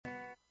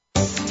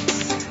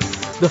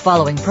The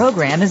following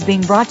program is being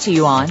brought to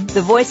you on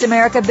the Voice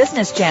America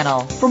Business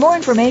Channel. For more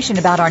information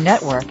about our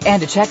network and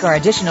to check our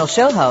additional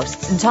show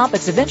hosts and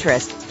topics of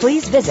interest,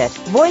 please visit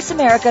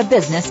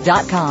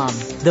voiceamericabusiness.com.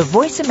 The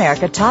Voice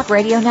America Talk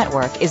Radio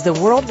Network is the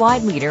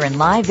worldwide leader in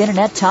live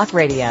Internet talk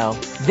radio.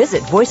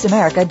 Visit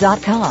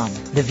voiceamerica.com.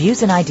 The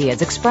views and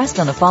ideas expressed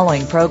on the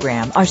following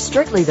program are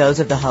strictly those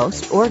of the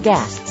host or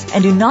guests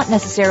and do not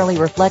necessarily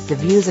reflect the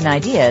views and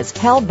ideas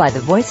held by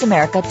the Voice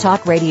America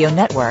Talk Radio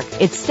Network,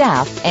 its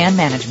staff, and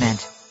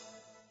management.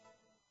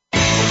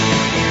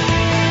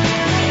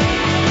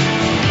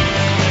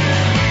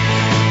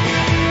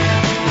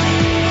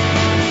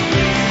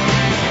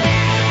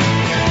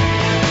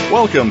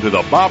 Welcome to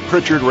the Bob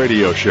Pritchard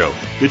Radio Show.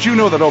 Did you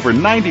know that over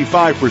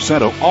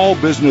 95% of all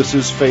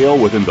businesses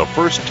fail within the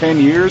first 10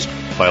 years?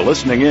 By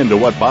listening in to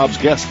what Bob's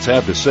guests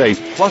have to say,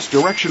 plus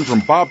direction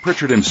from Bob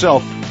Pritchard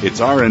himself, it's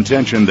our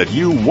intention that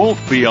you won't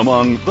be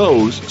among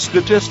those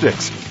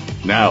statistics.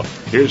 Now,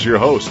 here's your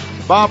host,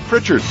 Bob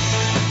Pritchard.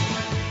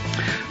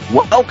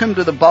 Welcome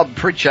to the Bob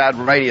Pritchard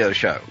Radio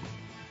Show,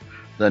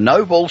 the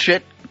no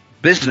bullshit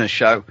business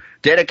show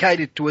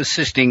dedicated to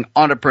assisting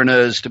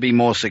entrepreneurs to be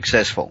more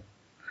successful.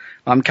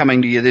 I'm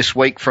coming to you this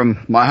week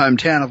from my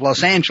hometown of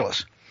Los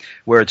Angeles,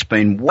 where it's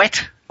been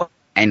wet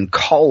and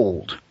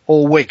cold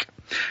all week.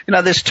 You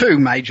know, there's two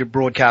major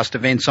broadcast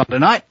events on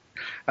tonight.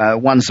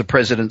 One's the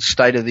President's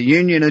State of the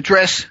Union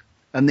address,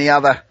 and the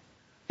other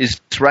is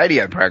this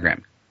radio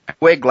program.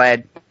 We're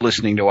glad you're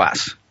listening to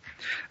us.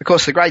 Of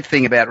course, the great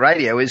thing about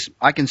radio is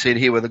I can sit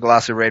here with a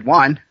glass of red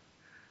wine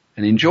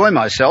and enjoy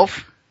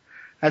myself.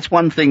 That's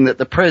one thing that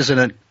the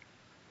President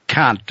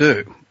can't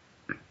do.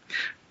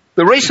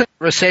 The recent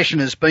recession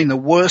has been the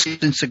worst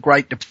since the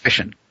Great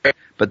Depression,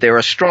 but there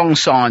are strong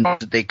signs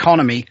that the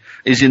economy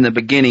is in the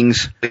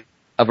beginnings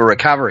of a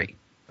recovery.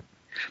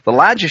 The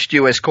largest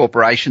US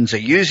corporations are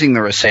using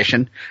the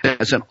recession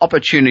as an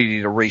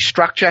opportunity to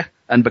restructure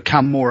and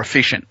become more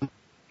efficient.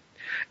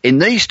 In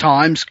these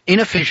times,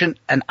 inefficient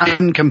and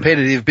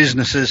uncompetitive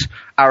businesses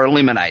are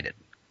eliminated.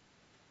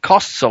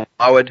 Costs are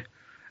lowered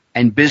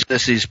and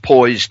business is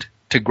poised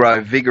to grow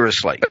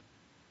vigorously.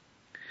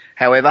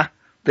 However,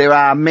 there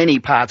are many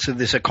parts of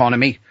this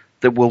economy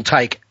that will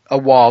take a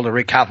while to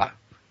recover.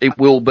 It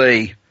will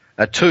be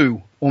a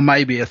 2 or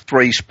maybe a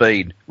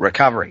 3-speed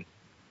recovery.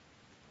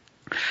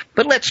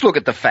 But let's look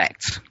at the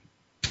facts.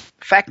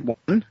 Fact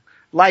 1,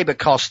 labour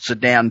costs are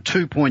down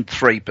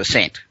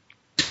 2.3%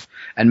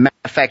 and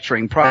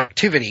manufacturing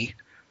productivity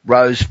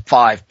rose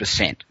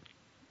 5%.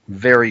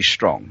 Very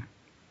strong.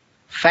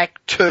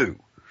 Fact 2,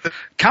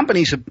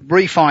 companies are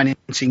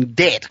refinancing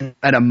debt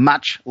at a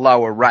much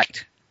lower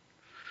rate.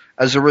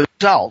 As a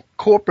result,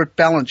 corporate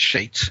balance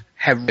sheets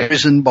have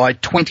risen by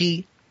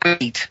 28%.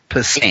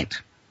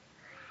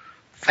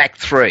 Fact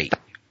 3,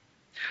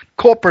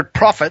 corporate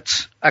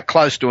profits are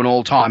close to an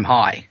all-time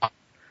high.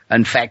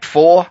 And fact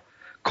 4,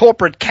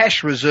 corporate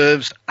cash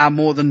reserves are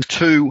more than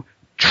 $2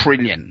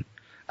 trillion,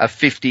 a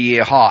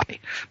 50-year high,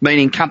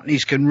 meaning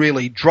companies can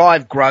really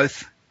drive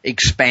growth,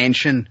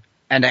 expansion,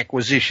 and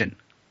acquisition.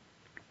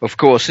 Of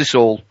course, this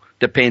all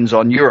depends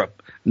on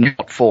Europe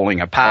not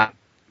falling apart.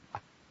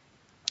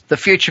 The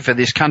future for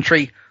this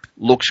country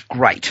looks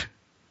great.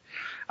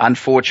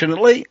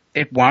 Unfortunately,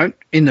 it won't,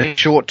 in the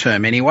short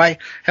term anyway,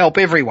 help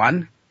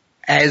everyone,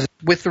 as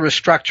with the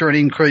restructure and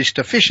increased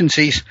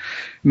efficiencies,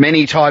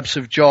 many types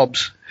of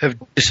jobs have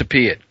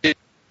disappeared.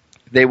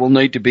 There will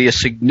need to be a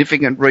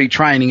significant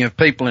retraining of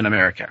people in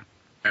America.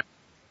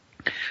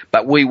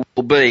 But we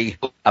will be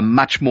a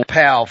much more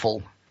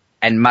powerful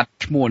and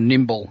much more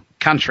nimble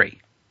country.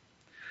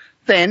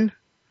 Then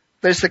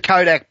there's the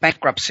Kodak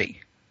bankruptcy.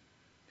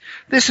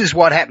 This is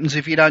what happens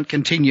if you don't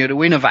continue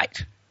to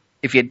innovate,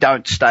 if you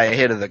don't stay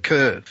ahead of the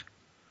curve.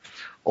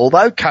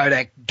 Although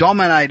Kodak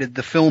dominated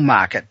the film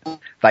market,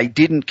 they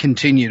didn't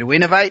continue to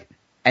innovate,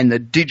 and the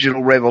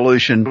digital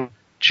revolution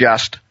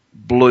just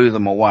blew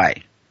them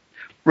away.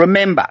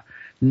 Remember,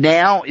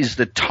 now is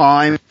the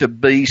time to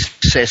be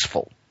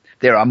successful.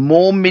 There are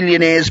more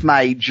millionaires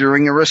made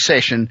during a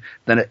recession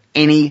than at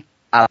any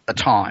other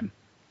time.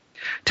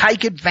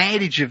 Take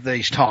advantage of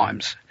these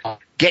times.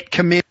 Get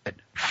committed.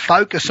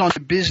 Focus on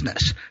your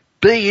business.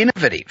 Be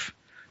innovative.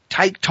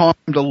 Take time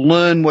to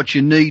learn what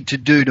you need to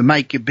do to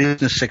make your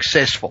business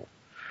successful.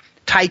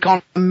 Take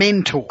on a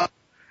mentor.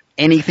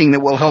 Anything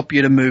that will help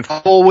you to move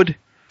forward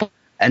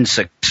and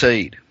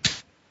succeed.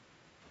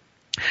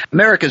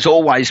 America's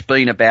always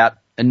been about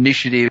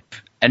initiative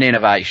and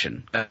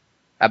innovation,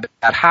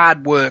 about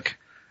hard work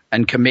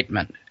and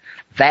commitment.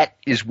 That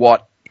is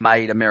what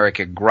made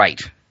America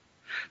great.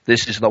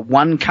 This is the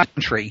one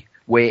country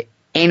where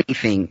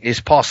anything is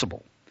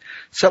possible.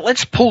 So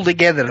let's pull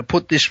together to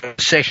put this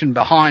recession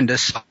behind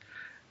us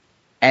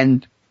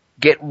and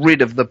get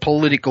rid of the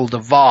political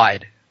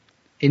divide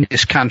in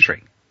this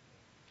country.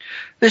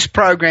 This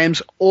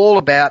program's all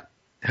about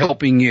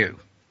helping you.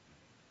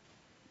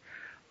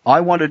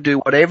 I want to do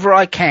whatever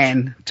I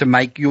can to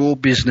make your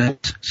business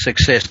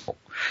successful.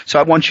 So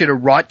I want you to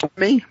write to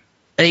me,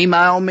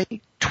 email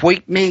me,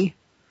 tweet me,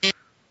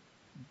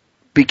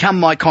 become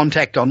my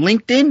contact on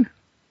LinkedIn,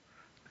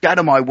 go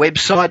to my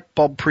website,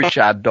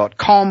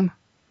 bobpritchard.com,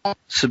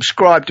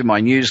 subscribe to my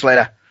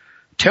newsletter,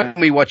 tell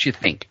me what you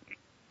think.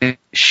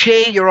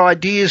 Share your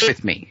ideas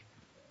with me.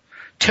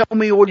 Tell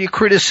me all your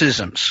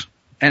criticisms.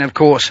 And, of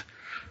course,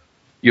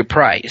 your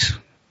praise,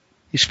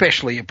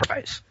 especially your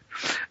praise.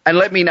 And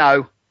let me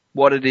know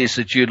what it is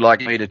that you'd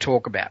like me to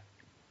talk about.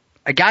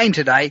 Again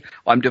today,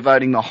 I'm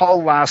devoting the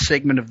whole last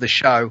segment of the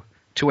show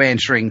to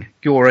answering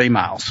your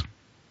emails.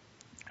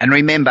 And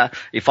remember,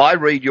 if I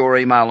read your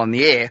email on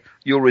the air,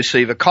 you'll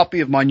receive a copy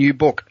of my new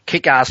book,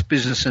 Kick-Ass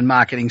Business and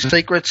Marketing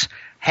Secrets,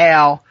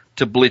 How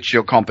to Blitz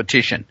Your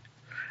Competition.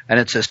 And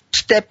it's a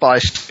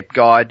step-by-step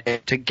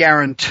guide to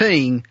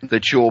guaranteeing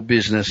that your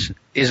business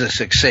is a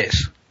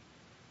success.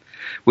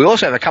 We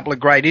also have a couple of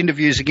great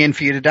interviews again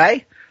for you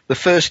today. The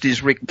first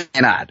is Rick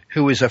Bernard,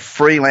 who is a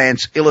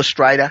freelance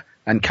illustrator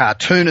and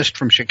cartoonist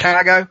from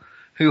Chicago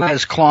who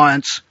has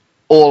clients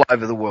all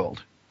over the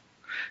world.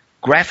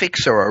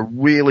 Graphics are a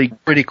really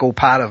critical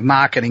part of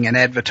marketing and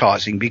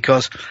advertising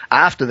because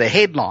after the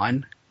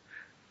headline,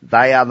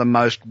 they are the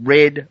most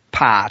read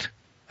part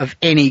of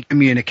any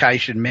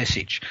communication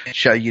message.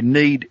 So you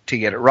need to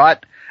get it right,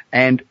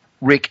 and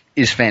Rick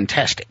is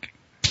fantastic.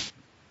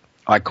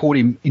 I caught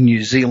him in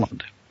New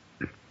Zealand.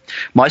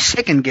 My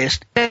second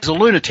guest is a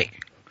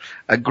lunatic,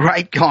 a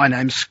great guy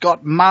named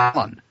Scott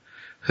Mullen,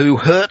 who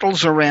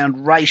hurtles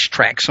around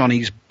racetracks on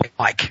his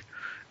bike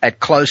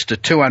at close to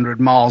 200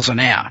 miles an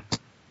hour.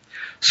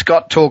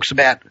 Scott talks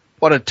about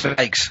what it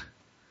takes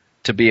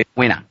to be a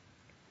winner.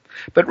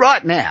 But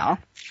right now,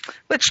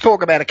 let's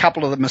talk about a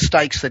couple of the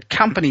mistakes that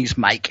companies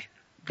make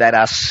that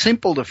are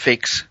simple to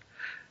fix,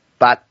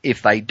 but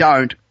if they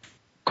don't,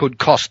 could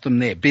cost them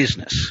their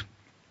business.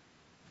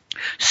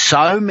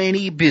 So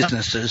many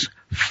businesses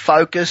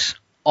focus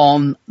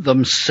on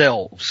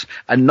themselves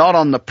and not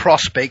on the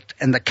prospect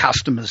and the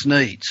customer's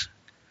needs.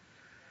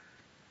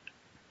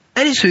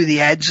 That is who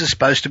the ads are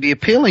supposed to be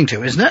appealing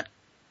to, isn't it?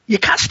 Your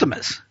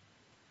customers.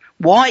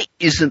 Why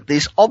isn't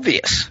this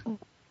obvious?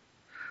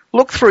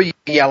 Look through your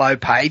yellow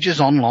pages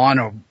online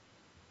or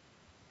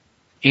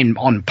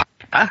on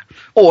paper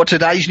or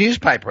today's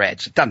newspaper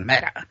ads. It doesn't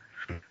matter.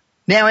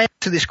 Now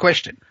answer this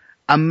question.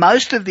 Are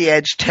most of the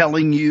ads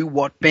telling you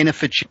what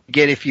benefits you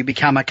get if you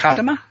become a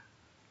customer?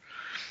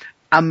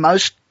 Are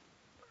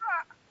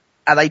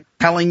they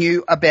telling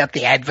you about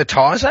the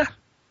advertiser?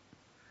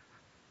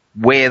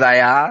 Where they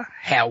are,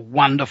 how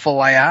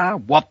wonderful they are,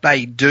 what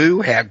they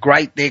do, how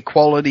great their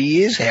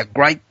quality is, how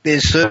great their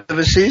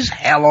service is,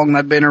 how long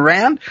they've been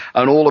around,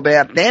 and all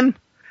about them?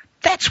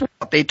 That's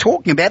what they're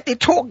talking about. They're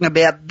talking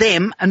about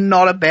them and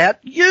not about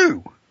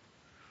you.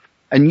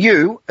 And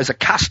you, as a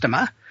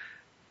customer,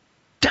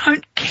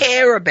 don't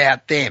care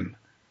about them.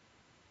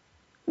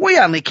 We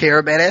only care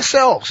about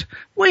ourselves.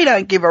 We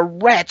don't give a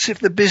rat's if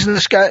the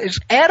business goes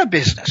out of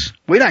business.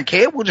 We don't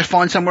care. We'll just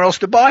find somewhere else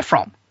to buy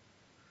from.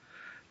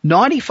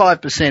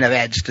 95% of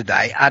ads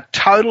today are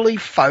totally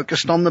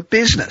focused on the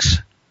business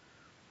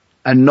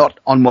and not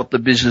on what the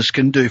business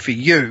can do for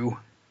you,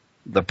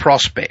 the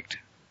prospect.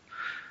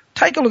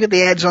 Take a look at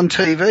the ads on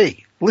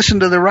TV.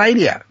 Listen to the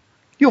radio.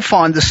 You'll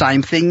find the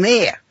same thing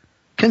there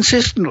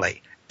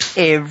consistently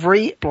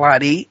every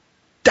bloody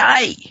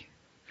day.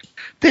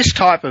 This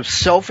type of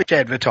selfish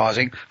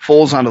advertising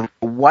falls under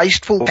the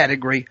wasteful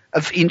category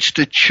of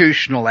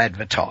institutional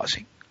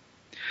advertising.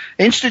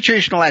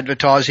 Institutional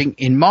advertising,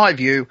 in my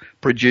view,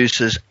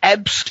 produces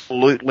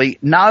absolutely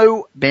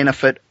no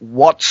benefit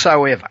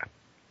whatsoever.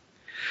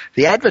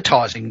 The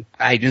advertising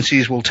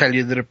agencies will tell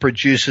you that it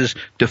produces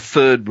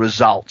deferred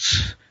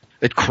results.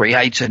 It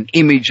creates an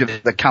image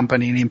of the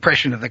company, an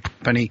impression of the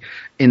company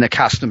in the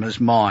customer's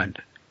mind.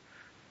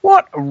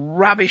 What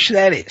rubbish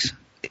that is.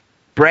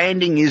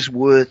 Branding is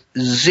worth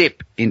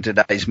zip in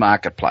today's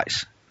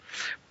marketplace.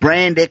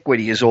 Brand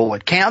equity is all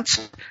that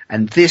counts,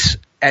 and this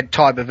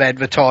type of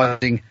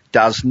advertising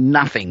does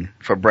nothing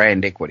for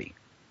brand equity.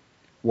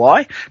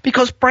 Why?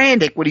 Because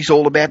brand equity is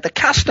all about the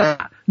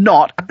customer,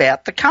 not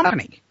about the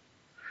company.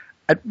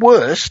 At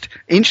worst,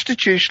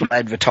 institutional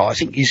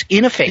advertising is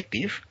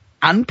ineffective,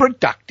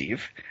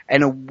 unproductive,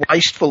 and a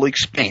wasteful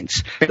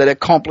expense that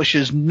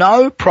accomplishes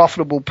no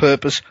profitable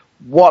purpose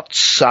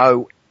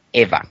whatsoever.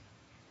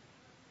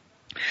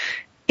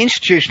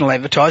 Institutional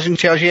advertising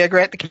tells you how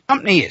great the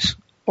company is,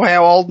 or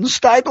how old and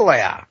stable they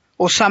are,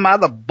 or some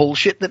other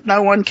bullshit that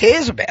no one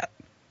cares about.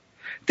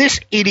 This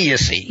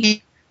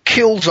idiocy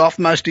kills off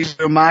most of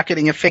your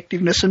marketing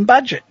effectiveness and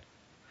budget.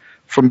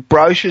 From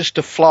brochures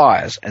to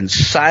flyers and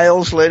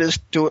sales letters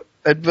to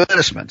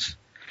advertisements,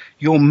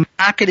 your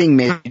marketing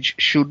message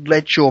should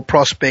let your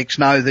prospects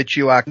know that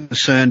you are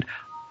concerned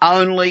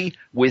only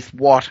with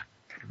what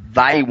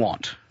they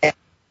want.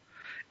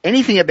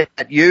 Anything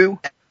about you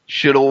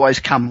should always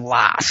come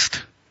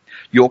last.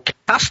 Your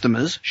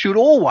customers should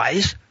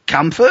always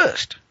come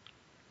first.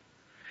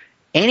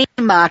 Any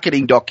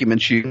marketing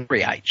documents you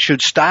create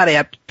should start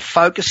out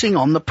focusing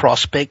on the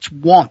prospect's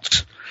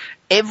wants.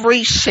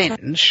 Every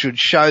sentence should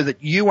show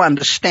that you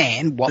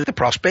understand what the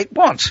prospect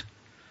wants.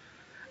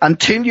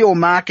 Until your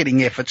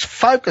marketing efforts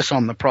focus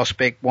on the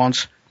prospect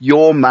wants,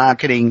 your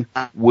marketing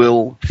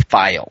will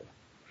fail.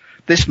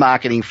 This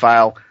marketing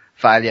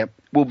failure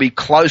will be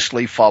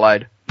closely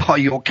followed by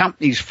your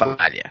company's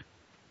failure.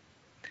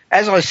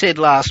 As I said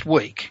last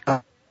week,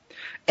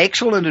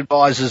 excellent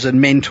advisors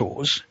and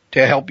mentors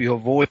to help you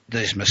avoid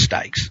these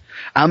mistakes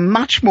are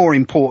much more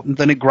important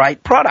than a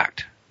great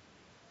product.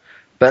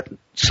 But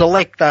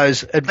select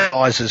those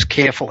advisors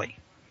carefully.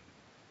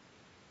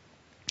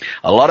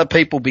 A lot of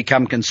people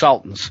become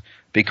consultants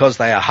because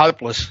they are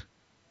hopeless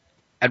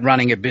at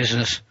running a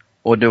business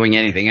or doing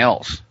anything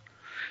else.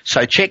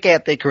 So check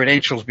out their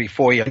credentials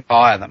before you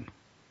hire them.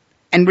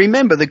 And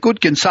remember, the good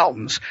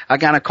consultants are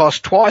going to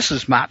cost twice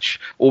as much,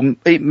 or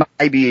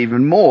maybe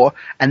even more,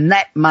 and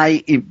that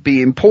may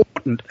be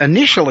important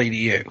initially to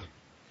you.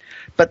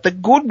 But the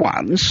good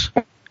ones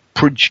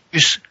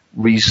produce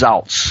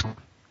results.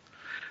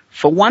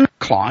 For one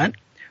client,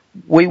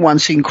 we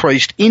once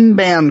increased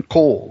inbound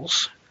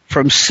calls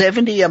from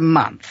 70 a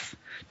month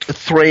to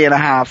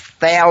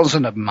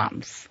 3,500 a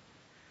month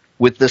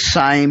with the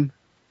same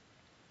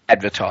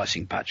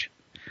advertising budget.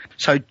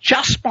 So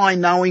just by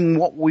knowing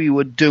what we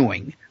were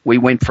doing, we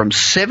went from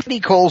 70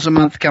 calls a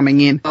month coming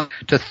in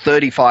to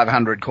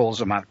 3,500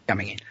 calls a month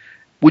coming in.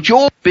 Would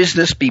your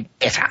business be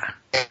better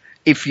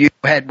if you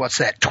had,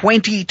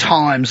 20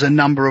 times the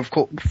number of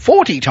calls,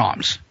 40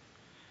 times,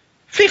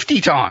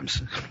 50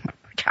 times?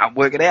 I can't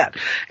work it out.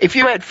 If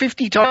you had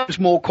 50 times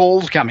more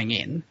calls coming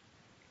in,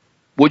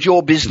 would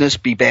your business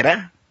be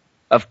better?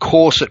 Of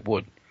course it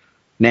would.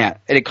 Now,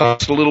 it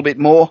costs a little bit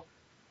more,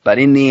 but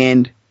in the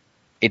end,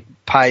 it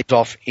pays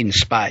off in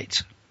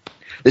spades.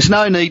 There's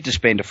no need to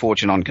spend a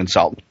fortune on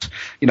consultants.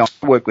 You know,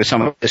 I work with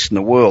some of the best in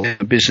the world in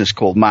a business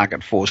called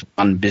Market Force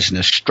One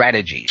Business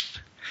Strategies,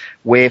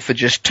 where for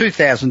just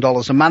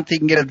 $2,000 a month you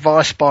can get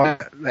advice via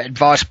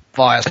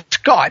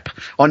Skype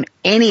on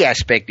any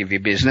aspect of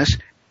your business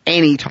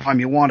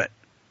anytime you want it.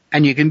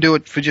 And you can do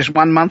it for just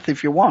 1 month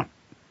if you want.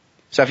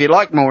 So if you'd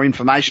like more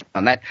information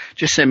on that,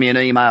 just send me an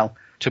email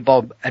to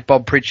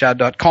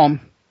bob@bobpritchard.com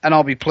and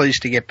I'll be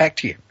pleased to get back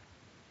to you.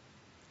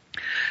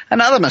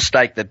 Another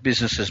mistake that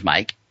businesses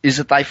make is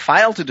that they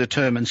fail to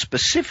determine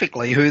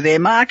specifically who their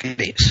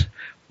market is,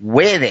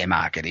 where their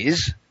market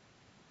is,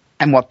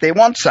 and what their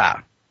wants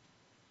are.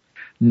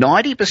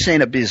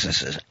 90% of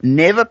businesses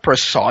never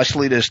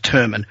precisely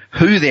determine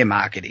who their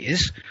market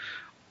is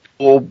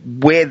or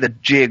where the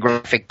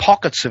geographic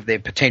pockets of their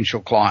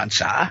potential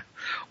clients are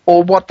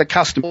or what the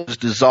customer's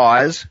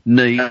desires,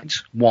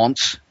 needs,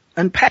 wants,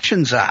 and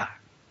passions are.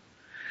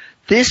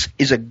 This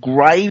is a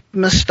grave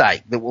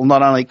mistake that will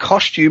not only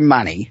cost you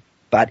money,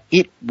 but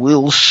it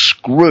will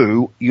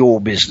screw your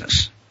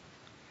business.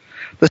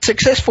 The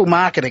successful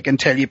marketer can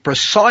tell you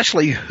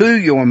precisely who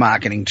you're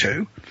marketing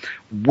to,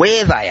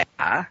 where they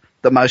are,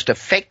 the most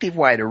effective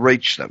way to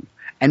reach them,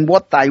 and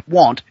what they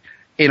want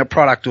in a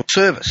product or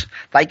service.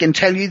 They can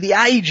tell you the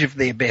age of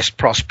their best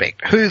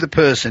prospect, who the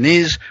person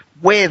is,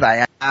 where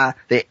they are,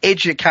 their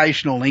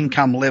educational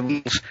income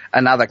levels,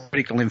 and other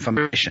critical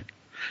information.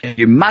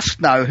 You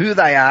must know who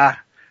they are,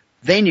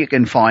 then you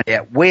can find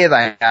out where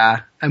they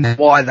are and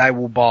why they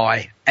will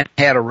buy and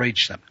how to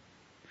reach them.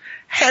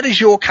 How does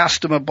your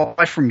customer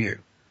buy from you?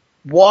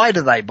 Why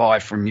do they buy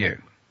from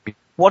you?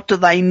 What do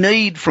they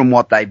need from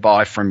what they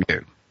buy from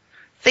you?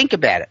 Think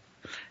about it.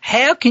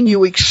 How can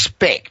you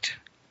expect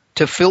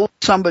to fill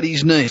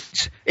somebody's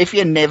needs if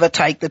you never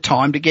take the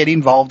time to get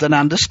involved and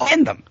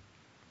understand them?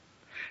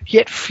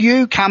 Yet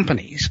few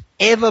companies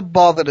ever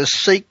bother to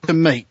seek to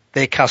meet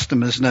their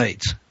customers'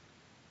 needs.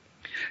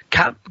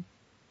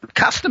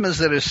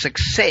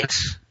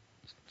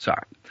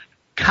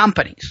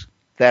 Companies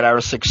that are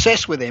a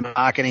success with their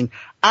marketing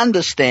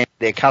understand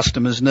their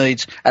customers'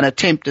 needs and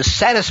attempt to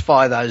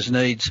satisfy those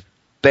needs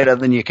better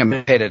than your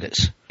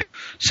competitors.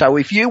 So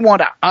if you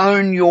want to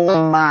own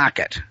your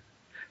market,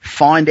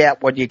 find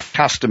out what your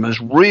customers'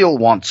 real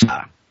wants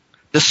are,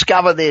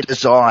 discover their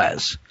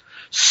desires,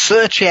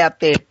 search out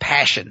their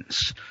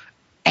passions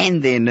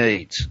and their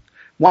needs.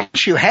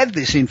 Once you have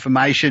this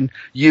information,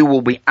 you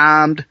will be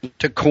armed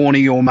to corner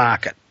your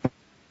market.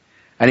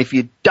 And if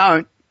you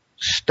don't,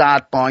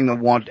 start buying the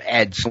want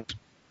ads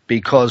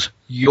because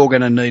you're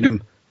going to need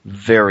them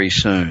very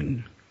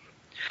soon.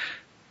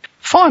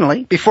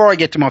 Finally, before I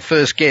get to my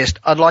first guest,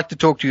 I'd like to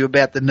talk to you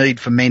about the need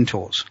for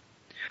mentors.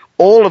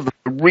 All of the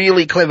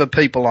really clever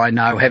people I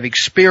know have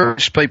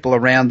experienced people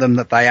around them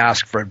that they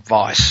ask for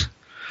advice.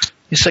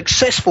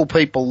 Successful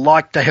people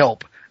like to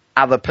help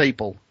other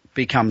people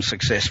become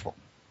successful.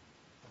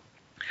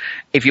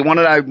 If you want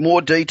to know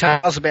more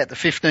details about the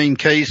 15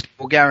 keys that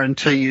will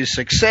guarantee you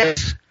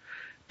success,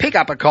 pick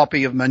up a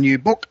copy of my new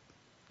book,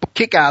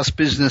 Kick-Ass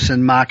Business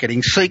and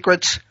Marketing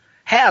Secrets,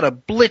 How to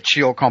Blitz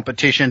Your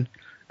Competition,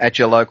 at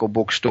your local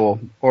bookstore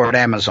or at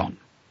Amazon.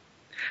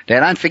 Now,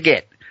 don't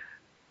forget,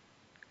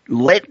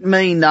 let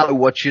me know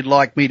what you'd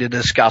like me to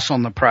discuss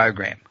on the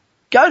program.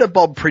 Go to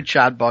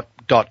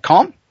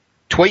bobpritchard.com,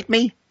 tweet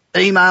me,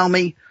 email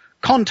me,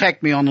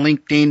 contact me on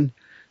LinkedIn,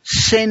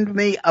 send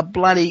me a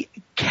bloody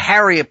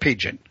carrier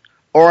pigeon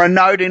or a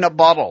note in a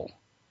bottle.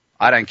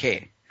 I don't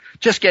care.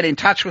 Just get in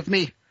touch with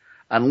me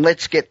and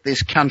let's get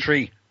this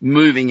country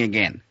moving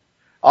again.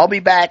 I'll be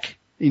back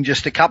in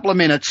just a couple of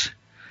minutes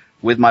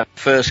with my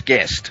first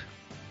guest.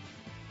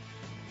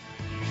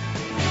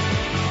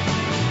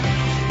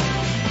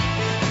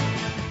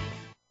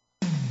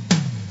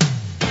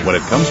 When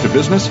it comes to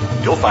business,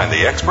 you'll find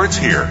the experts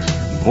here.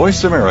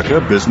 Voice America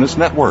Business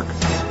Network.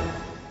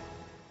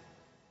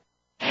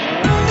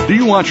 Do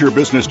you want your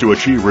business to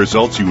achieve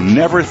results you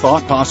never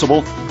thought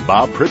possible?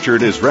 Bob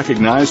Pritchard is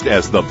recognized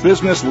as the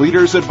Business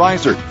Leader's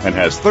Advisor and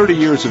has 30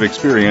 years of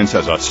experience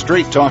as a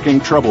straight-talking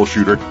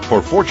troubleshooter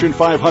for Fortune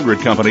 500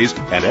 companies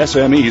and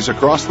SMEs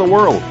across the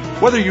world.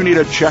 Whether you need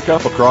a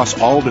checkup across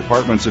all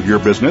departments of your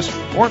business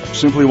or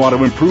simply want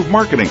to improve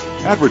marketing,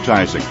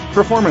 advertising,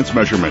 performance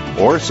measurement,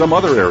 or some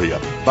other area,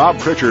 Bob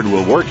Pritchard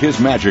will work his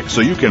magic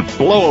so you can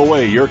blow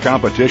away your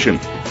competition.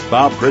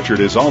 Bob Pritchard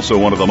is also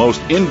one of the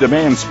most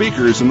in-demand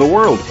speakers in the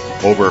world.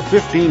 Over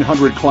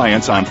 1,500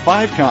 clients on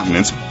 5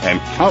 continents and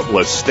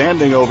countless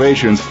standing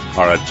ovations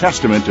are a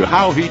testament to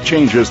how he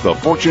changes the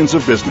fortunes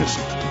of business.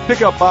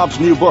 Pick up Bob's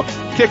new book,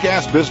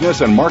 Kick-Ass Business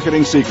and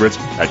Marketing Secrets,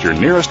 at your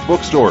nearest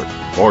bookstore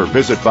or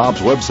visit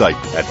Bob's website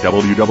at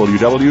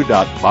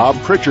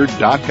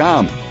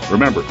www.bobpritchard.com.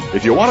 Remember,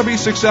 if you want to be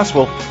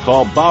successful,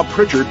 call Bob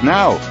Pritchard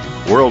now.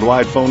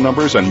 Worldwide phone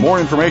numbers and more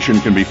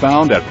information can be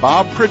found at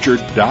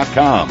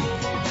bobpritchard.com.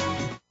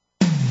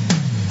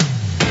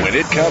 When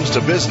it comes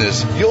to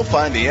business, you'll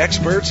find the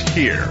experts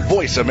here.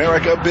 Voice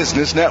America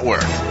Business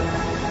Network.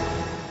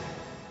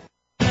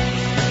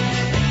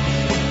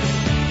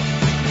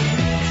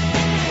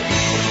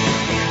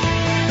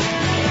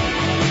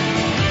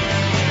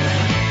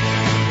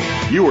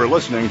 You are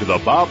listening to the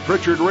Bob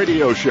Pritchard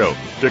Radio Show.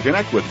 To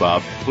connect with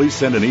Bob, please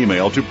send an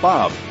email to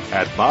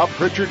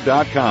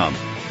bob@bobpritchard.com.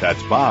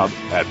 That's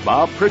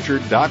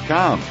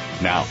bob@bobpritchard.com.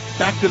 Now,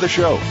 back to the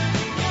show.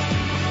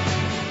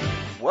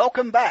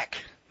 Welcome back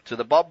to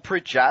the Bob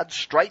Pritchard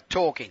Straight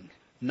Talking,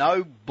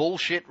 no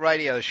bullshit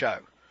radio show.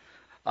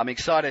 I'm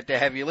excited to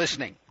have you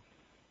listening.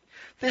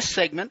 This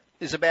segment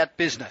is about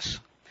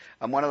business,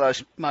 and one of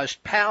those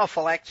most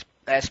powerful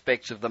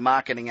aspects of the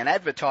marketing and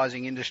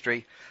advertising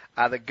industry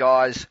are the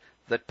guys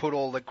that put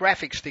all the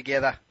graphics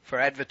together for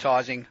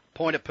advertising,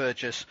 point of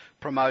purchase,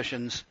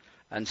 promotions,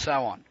 and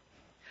so on.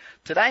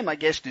 Today my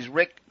guest is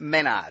Rick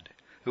Menard,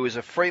 who is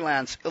a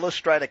freelance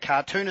illustrator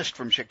cartoonist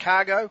from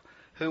Chicago,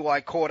 who I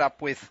caught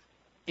up with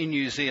in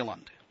New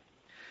Zealand.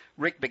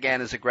 Rick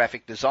began as a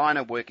graphic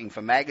designer working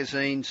for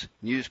magazines,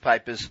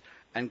 newspapers,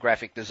 and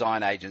graphic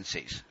design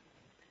agencies.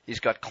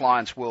 He's got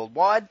clients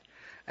worldwide,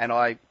 and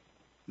I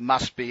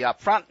must be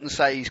upfront and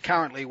say he's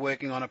currently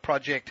working on a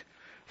project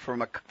for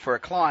a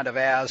client of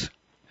ours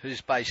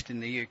who's based in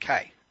the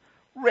UK.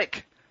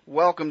 Rick,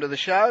 welcome to the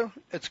show.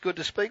 It's good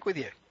to speak with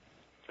you.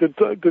 Good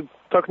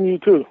talking to you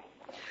too.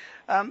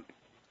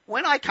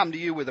 When I come to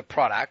you with a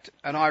product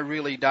and I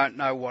really don't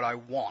know what I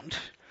want,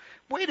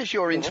 where does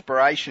your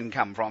inspiration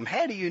come from?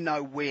 How do you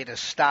know where to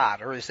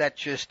start, or is that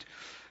just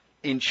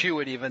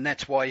intuitive and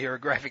that's why you're a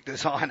graphic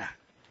designer?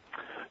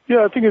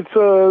 Yeah, I think it's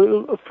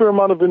a fair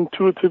amount of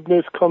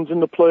intuitiveness comes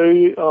into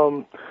play.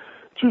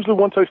 It's usually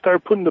once I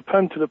start putting the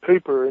pen to the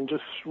paper and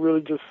just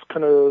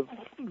kind of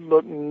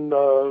letting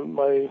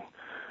my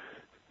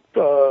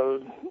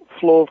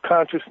flow of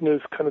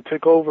consciousness kind of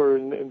take over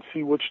and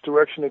see which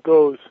direction it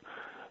goes.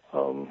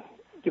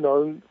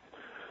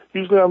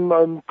 Usually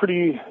I'm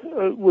pretty,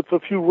 with a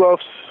few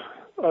roughs,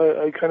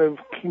 I kind of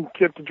can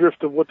get the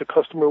drift of what the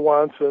customer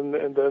wants, and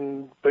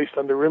then based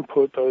on their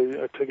input,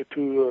 I take it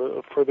to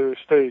a further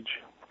stage.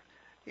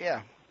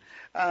 Yeah.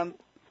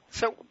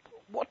 So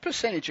what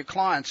percentage of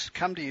clients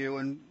come to you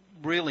and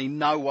really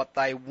know what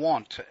they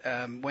want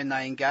when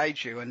they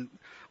engage you,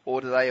 or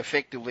do they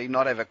effectively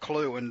not have a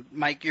clue and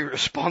make you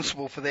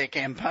responsible for their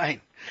campaign?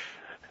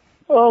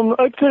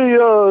 I'd say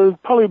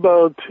probably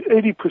about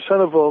 80%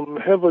 of them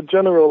have a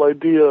general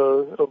idea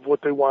of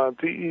what they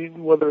want,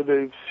 whether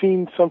they've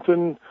seen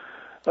something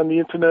on the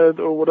internet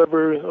or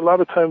whatever. A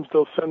lot of times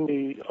they'll send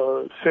me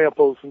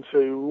samples and say,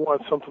 we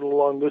want something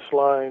along this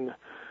line.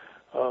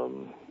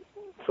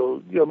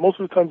 So, yeah, most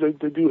of the time they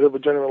do have a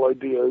general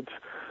idea. It's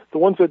the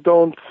ones that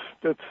don't,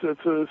 it's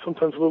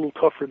sometimes a little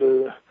tougher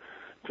to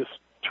just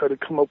try to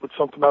come up with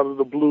something out of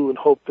the blue and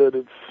hope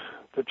that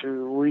you're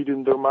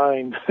reading their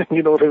mind.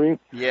 You know what I mean?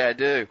 Yeah, I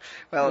do.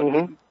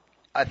 Well,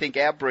 I think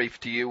our brief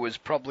to you was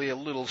probably a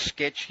little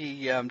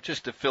sketchy.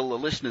 Just to fill the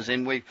listeners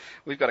in, we've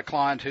got a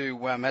client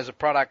who has a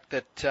product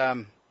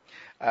that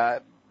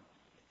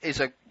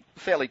is a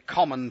fairly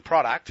common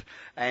product,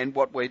 and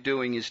what we're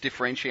doing is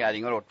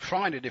differentiating it, or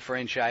trying to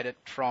differentiate it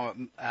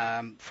from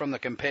the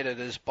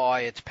competitors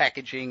by its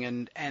packaging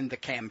and the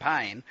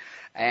campaign.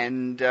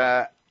 And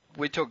I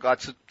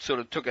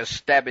sort of took a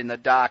stab in the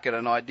dark at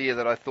an idea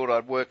that I thought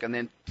I'd work, and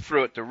then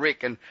threw it to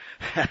Rick. And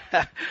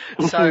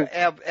so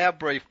our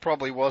brief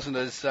probably wasn't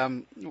as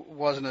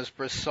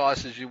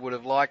precise as you would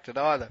have liked it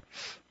either.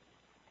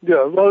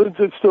 Yeah, well,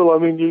 it's still, I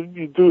mean,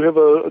 you do have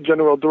a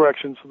general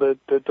direction, so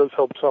that does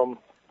help some.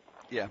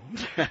 Yeah,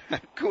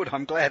 good.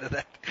 I'm glad of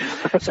that.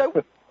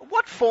 So,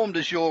 what form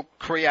does your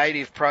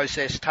creative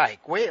process take?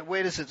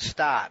 Where does it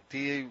start? Do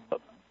you?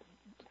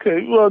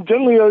 Okay, well,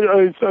 generally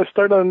I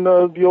start on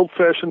the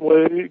old-fashioned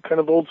way, kind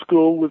of old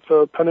school, with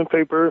pen and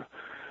paper,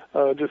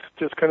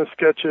 just kind of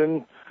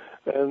sketching,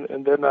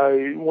 and then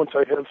once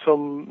I have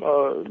some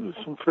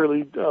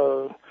fairly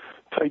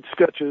tight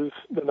sketches,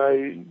 then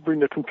I bring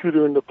the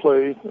computer into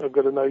play. I've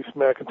got a nice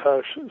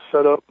Macintosh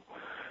set up,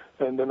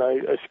 and then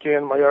I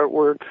scan my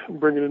artwork,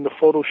 bring it into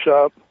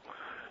Photoshop,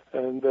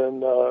 and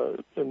then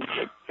and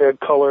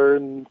add color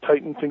and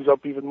tighten things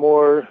up even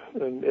more,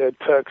 and add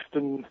text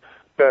and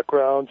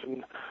backgrounds,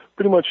 and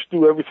pretty much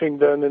do everything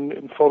then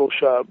in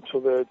Photoshop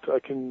so that I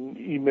can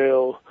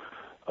email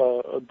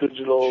a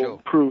digital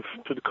proof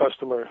to the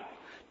customer.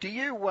 Do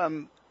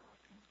you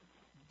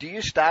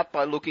start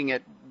by looking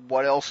at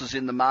what else is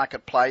in the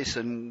marketplace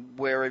and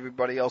where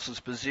everybody else is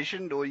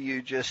positioned, or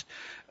you just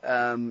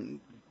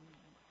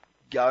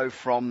go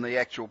from the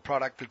actual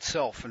product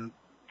itself? And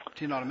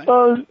do you know what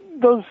I mean?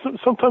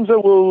 Sometimes I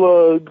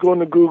will go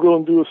into Google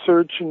and do a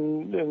search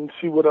and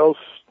see what else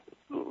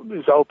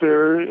is out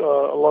there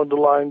along the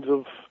lines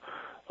of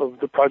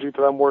the project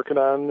that I'm working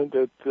on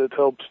that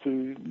helps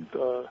to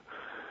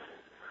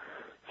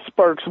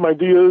spark some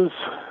ideas.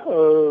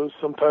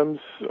 Sometimes,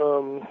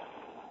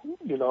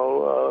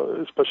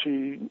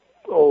 especially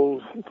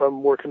if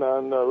I'm working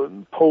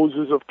on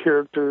poses of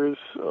characters,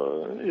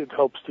 it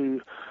helps to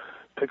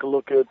take a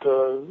look at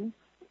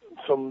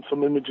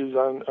some images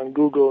on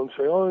Google and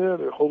say, oh yeah,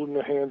 they're holding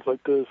their hands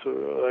like this,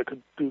 or I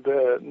could do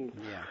that, and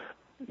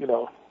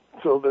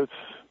so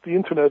the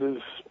internet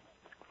is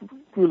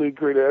really a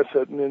great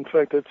asset, and in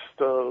fact, it's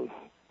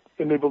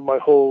enabled my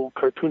whole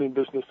cartooning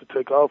business to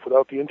take off.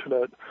 Without the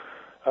internet,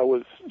 I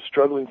was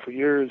struggling for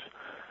years,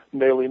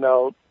 mailing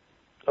out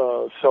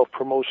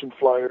self-promotion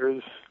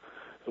flyers,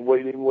 and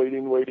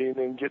waiting,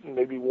 and getting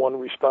maybe one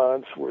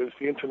response, whereas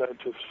the internet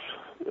has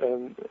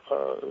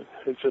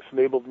just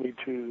enabled me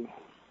to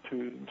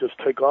just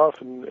take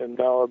off, and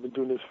now I've been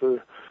doing this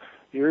for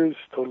years,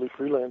 totally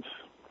freelance.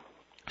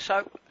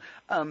 So,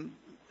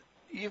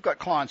 you've got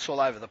clients all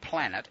over the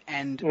planet,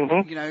 and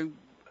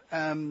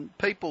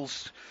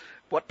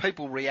what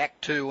people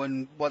react to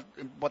and what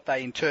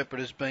they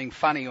interpret as being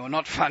funny or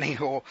not funny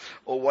or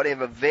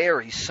whatever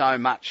varies so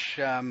much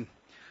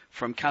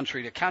from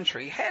country to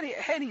country.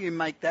 How do you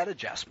make that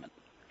adjustment?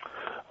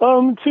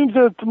 It seems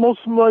that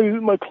most of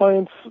my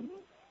clients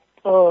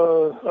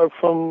are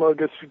from, I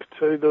guess you could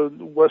say, the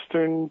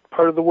western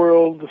part of the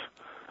world.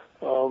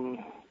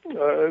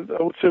 I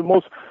would say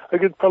I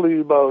get probably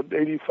about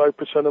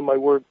 85% of my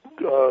work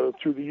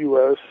through the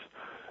U.S.,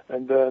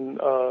 and then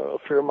a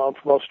fair amount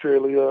from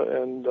Australia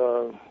and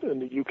in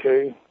the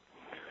UK.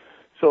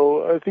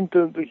 So I think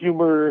the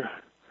humor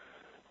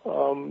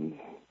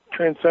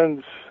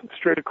transcends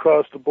straight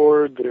across the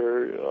board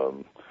there.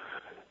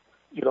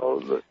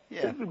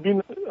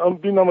 Being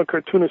I'm a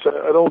cartoonist,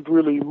 I don't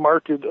really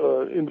market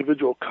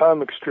individual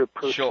comic strip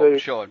per se.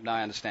 Sure. No,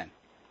 I understand.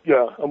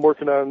 Yeah, I'm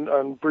working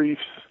on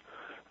briefs,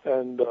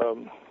 and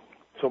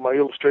so my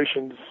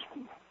illustrations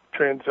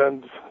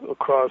transcend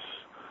across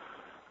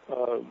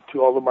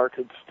to all the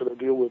markets that I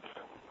deal with.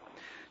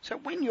 So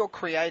when you're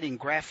creating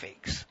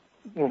graphics,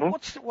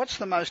 what's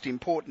the most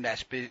important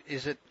aspect?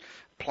 Is it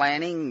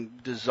planning,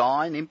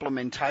 design,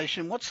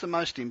 implementation? What's the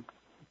most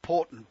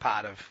important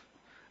part of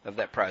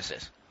that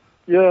process?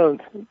 Yeah,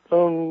 that's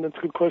a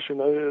good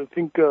question. I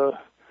think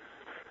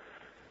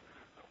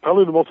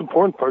probably the most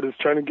important part is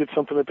trying to get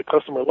something that the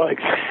customer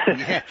likes.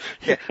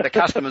 yeah, the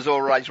customer's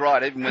always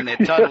right, even when they're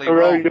totally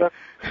wrong.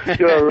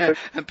 Yeah, right.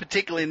 And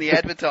particularly in the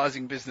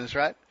advertising business,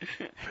 right?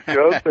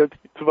 Yeah, that's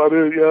about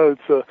it. Yeah,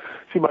 it's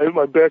see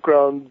my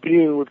background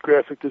being with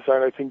graphic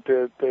design. I think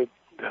that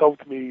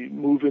helped me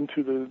move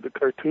into the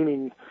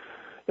cartooning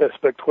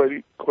aspect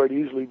quite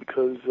easily,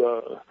 because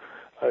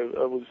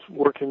I was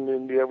working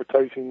in the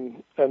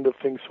advertising end of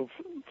things for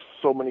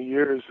so many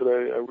years that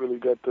I really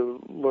got to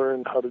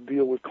learn how to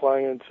deal with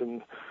clients,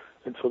 and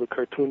so the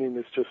cartooning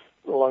is just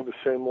along the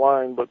same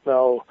line. But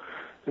now,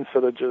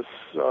 instead of just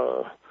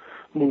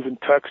moving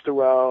text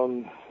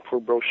around for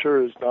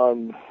brochures, now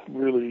I'm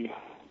really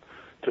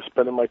just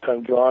spending my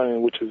time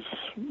drawing, which is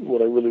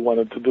what I really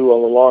wanted to do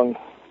all along.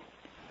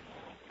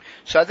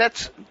 So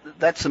that's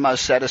the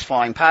most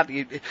satisfying part.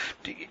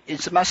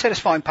 It's the most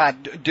satisfying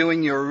part,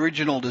 doing your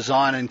original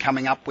design and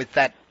coming up with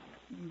that,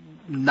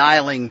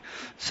 nailing,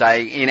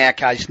 say, in our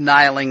case,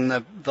 nailing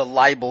the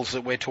labels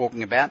that we're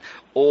talking about,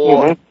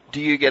 or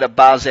do you get a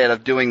buzz out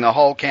of doing the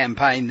whole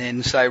campaign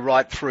then, say,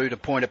 right through to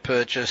point of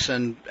purchase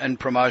and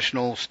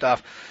promotional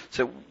stuff?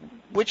 So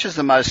which is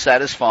the most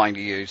satisfying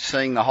to you,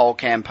 seeing the whole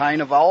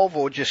campaign evolve,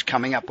 or just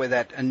coming up with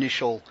that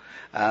initial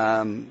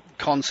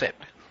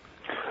concept?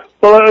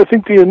 Well, I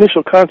think the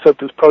initial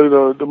concept is probably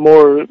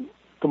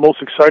the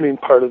most exciting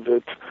part of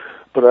it,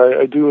 but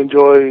I do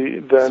enjoy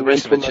then. So the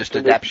rest of it's just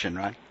adaptation,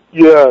 right?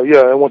 Yeah,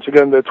 and once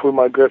again, that's where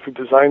my graphic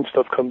design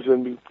stuff comes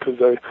in,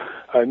 because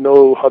I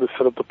know how to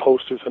set up the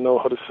posters, I know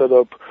how to set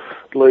up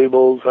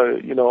labels,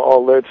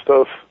 all that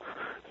stuff,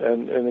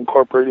 and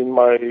incorporating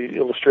my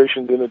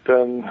illustrations in it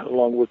then,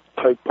 along with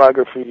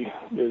typography,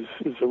 is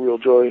a real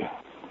joy.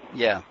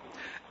 Yeah.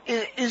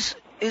 Is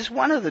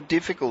one of the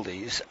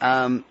difficulties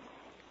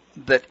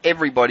that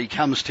everybody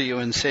comes to you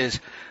and says,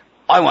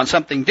 I want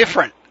something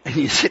different. And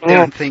you sit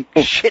there and think,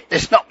 shit,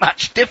 there's not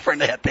much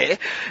different out there.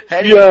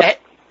 How do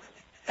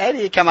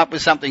you come up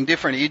with something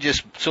different? Are you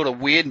just sort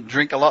of weird and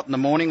drink a lot in the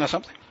morning or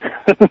something?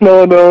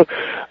 No.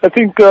 I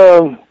think,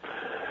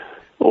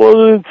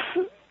 it's,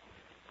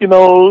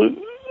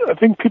 I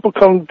think people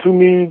come to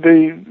me,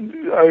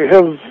 I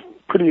have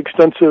pretty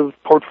extensive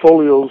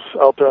portfolios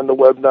out there on the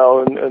web now,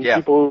 and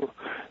people,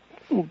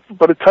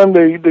 by the time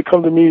they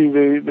come to me,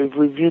 they've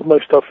reviewed my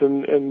stuff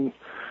and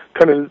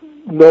kind of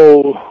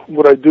know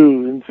what I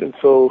do, and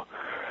so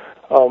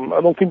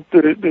I don't think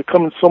they're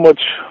coming so much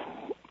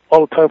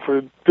all the time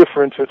for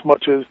difference as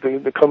much as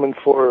they're coming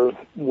for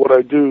what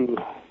I do.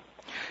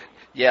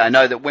 Yeah, I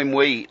know that when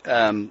we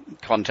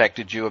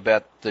contacted you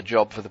about the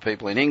job for the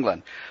people in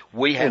England,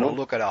 we had a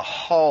look at a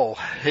whole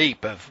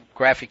heap of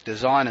graphic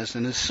designers,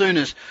 and as soon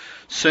as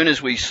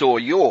we saw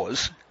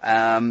yours,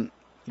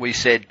 we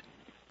said,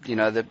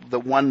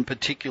 the one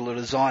particular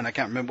design, I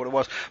can't remember what it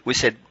was, we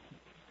said,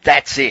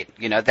 that's it,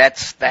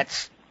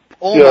 that's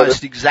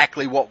almost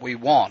exactly what we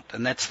want,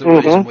 and that's the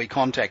reason we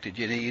contacted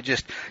you.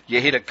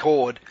 You hit a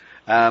chord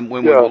when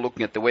we were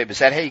looking at the web. Is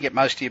that how you get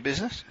most of your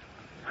business?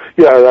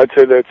 Yeah, I'd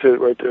say that's it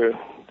right there.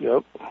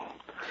 Yep.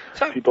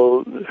 So,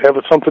 people have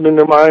something in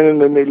their mind,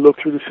 and then they look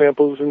through the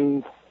samples,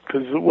 and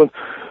because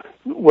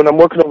when I'm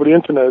working over the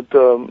internet,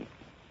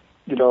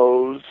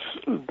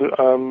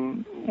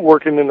 I'm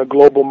working in a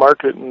global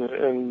market,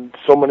 and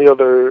so many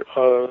other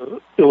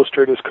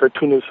illustrators,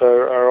 cartoonists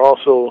are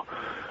also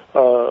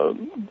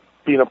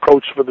being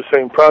approached for the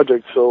same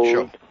project. So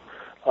sure.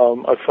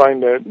 I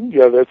find that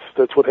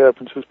that's what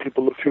happens is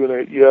people look through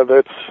and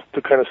that's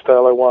the kind of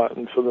style I want,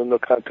 and so then they'll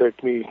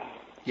contact me.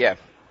 Yeah.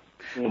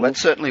 Well, that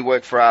certainly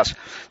worked for us.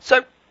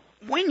 So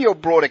when you're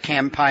brought a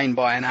campaign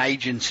by an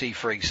agency,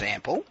 for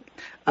example,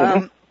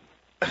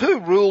 who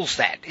rules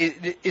that?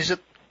 Is it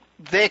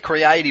their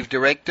creative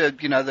director,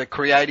 the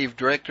creative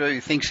director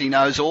who thinks he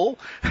knows all?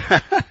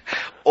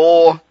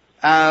 or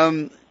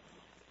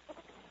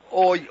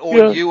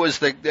you as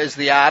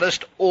the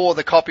artist, or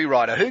the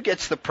copywriter? Who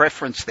gets the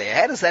preference there?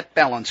 How does that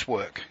balance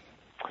work?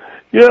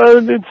 Yeah,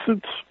 it's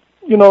it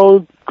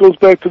goes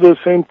back to the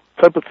same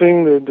type of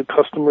thing. The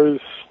customer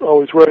is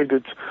always right.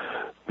 It's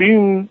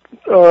being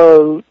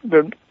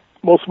that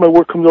most of my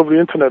work comes over the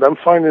internet. I'm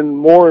finding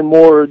more and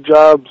more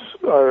jobs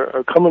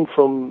are coming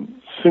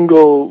from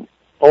single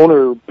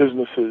owner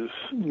businesses.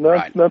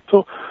 Not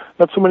so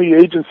many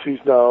agencies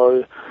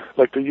now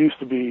like there used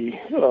to be.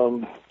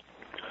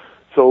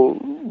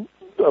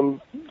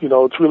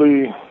 It's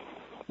really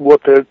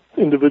what that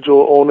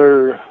individual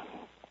owner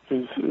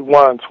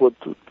wants.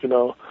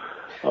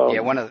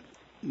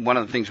 One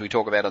of the things we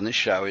talk about on this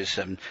show is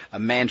a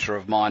mantra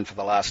of mine for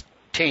the last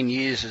 10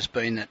 years has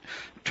been that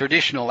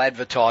traditional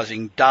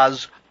advertising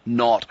does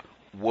not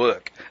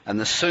work. And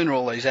the sooner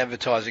all these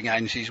advertising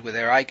agencies with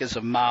their acres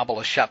of marble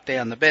are shut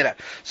down, the better.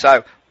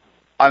 So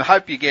I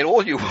hope you get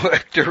all your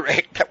work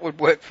direct. That would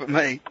work for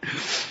me.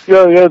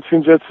 Yeah, it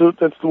seems that's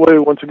the way.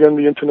 Once again,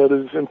 the internet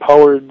has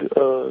empowered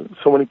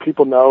so many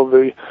people now.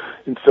 They,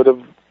 instead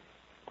of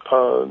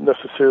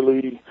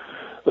necessarily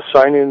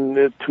assigning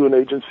it to an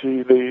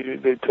agency,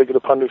 they take it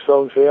upon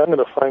themselves and say, I'm going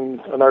to find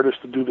an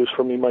artist to do this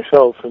for me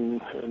myself.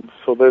 And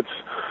so that's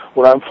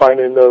what I'm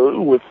finding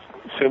with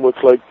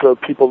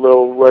people,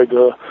 they'll write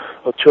a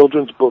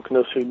children's book and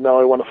they'll say, now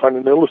I want to find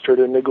an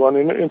illustrator, and they go on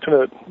the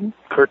internet,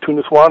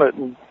 cartoonists want it,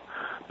 and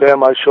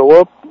bam, I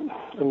show up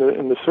in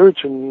the search,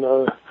 and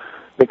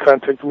they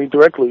contact me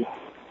directly.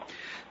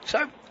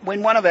 So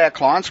when one of our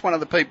clients, one of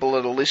the people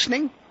that are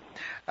listening,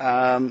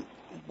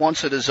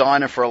 wants a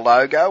designer for a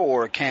logo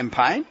or a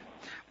campaign,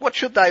 what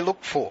should they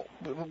look for?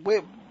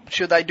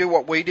 Should they do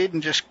what we did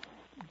and just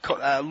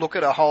look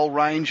at a whole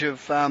range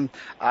of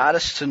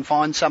artists and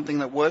find something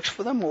that works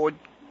for them, or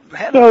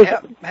how do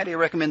you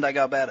recommend they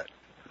go about it?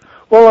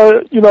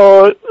 Well,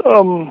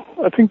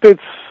 I think that's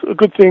a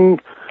good thing.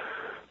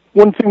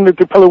 One thing that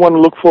they probably want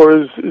to look for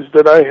is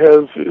that I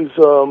have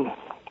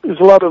is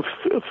a lot of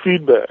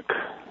feedback.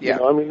 Yeah.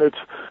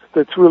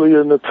 That's really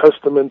a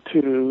testament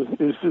to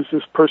is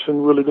this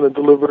person really going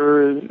to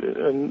deliver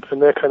and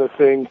that kind of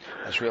thing.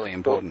 That's really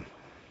important.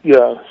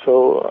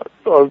 So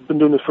I've been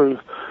doing this for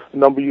a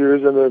number of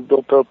years, and I've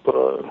built up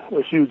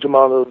a huge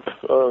amount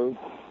of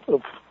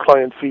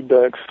client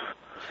feedbacks.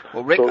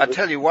 Well, Rick, I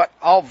tell you what,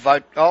 I'll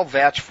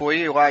vouch for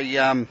you.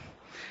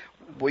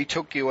 We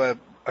took you a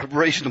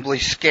reasonably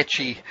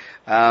sketchy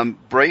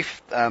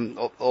brief,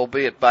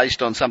 albeit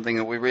based on something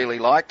that we really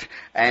liked,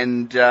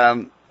 and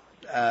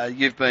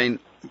you've been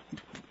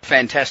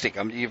fantastic.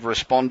 You've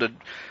responded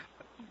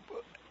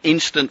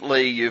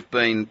instantly. You've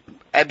been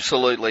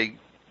absolutely,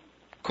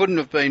 couldn't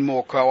have been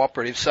more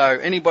cooperative. So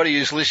anybody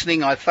who's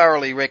listening, I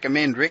thoroughly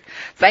recommend Rick.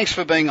 Thanks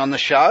for being on the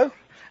show,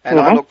 and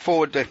I look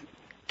forward to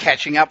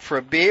catching up for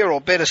a beer, or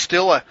better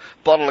still, a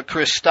bottle of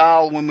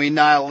Cristal when we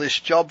nail this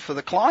job for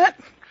the client.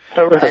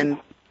 All right. And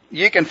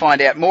you can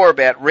find out more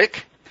about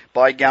Rick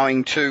by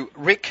going to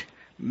Rick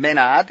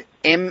Menard,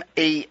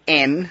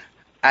 MENARD,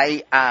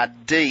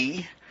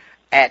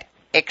 at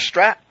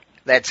extra,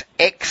 that's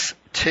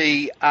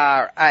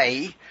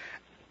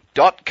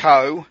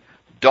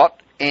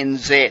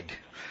xtra.co.nz.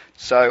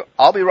 So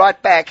I'll be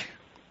right back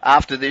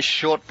after this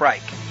short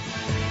break.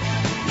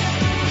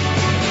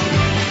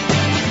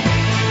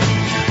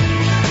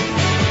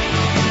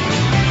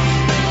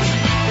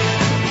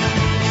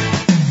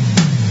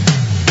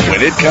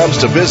 When it comes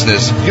to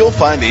business, you'll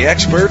find the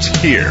experts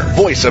here.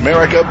 Voice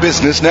America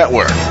Business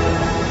Network.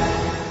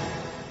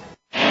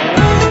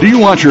 Do you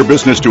want your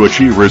business to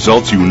achieve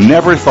results you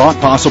never thought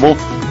possible?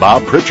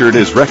 Bob Pritchard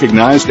is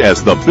recognized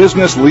as the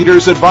Business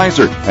Leader's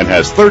Advisor and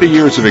has 30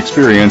 years of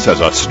experience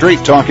as a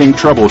straight-talking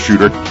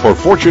troubleshooter for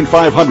Fortune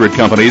 500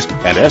 companies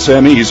and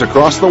SMEs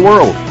across the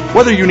world.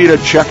 Whether you need a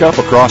checkup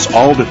across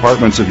all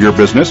departments of your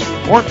business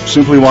or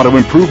simply want to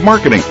improve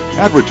marketing,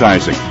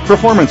 advertising,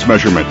 performance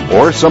measurement,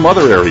 or some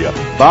other area,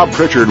 Bob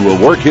Pritchard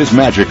will work his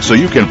magic so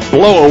you can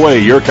blow away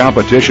your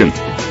competition.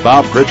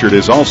 Bob Pritchard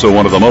is also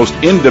one of the most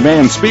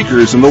in-demand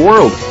speakers in the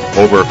world.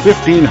 Over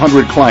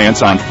 1,500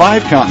 clients on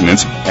 5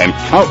 continents and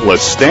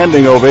countless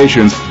standing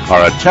ovations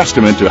are a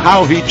testament to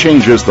how he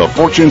changes the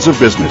fortunes of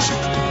business.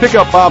 Pick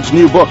up Bob's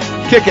new book,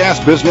 Kick-Ass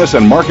Business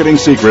and Marketing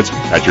Secrets,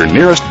 at your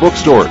nearest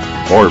bookstore,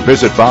 or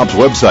visit Bob's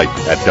website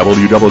at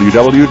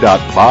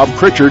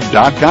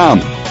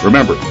www.bobpritchard.com.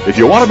 Remember, if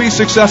you want to be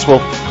successful,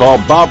 call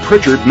Bob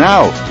Pritchard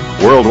now.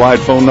 Worldwide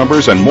phone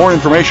numbers and more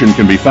information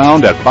can be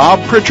found at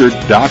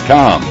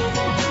bobpritchard.com.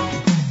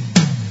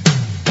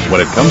 When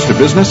it comes to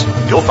business,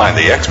 you'll find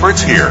the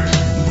experts here.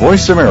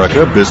 Voice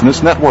America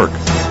Business Network.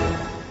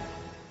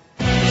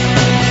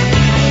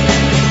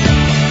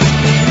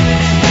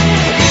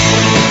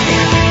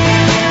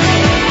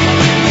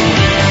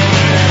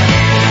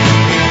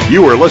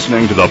 You are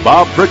listening to the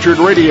Bob Pritchard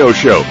Radio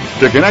Show.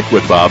 To connect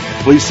with Bob,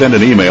 please send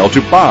an email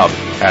to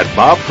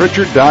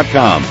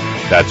bob@bobpritchard.com.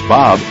 That's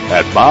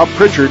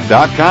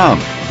bob@bobpritchard.com.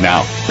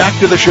 Now, back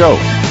to the show.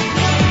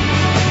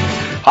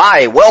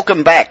 Hi,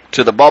 welcome back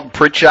to the Bob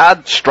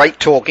Pritchard Straight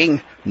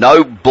Talking,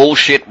 No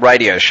Bullshit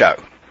Radio Show.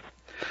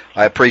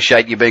 I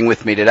appreciate you being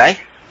with me today.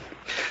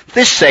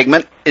 This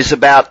segment is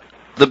about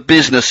the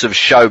business of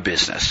show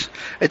business.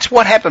 It's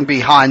what happened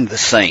behind the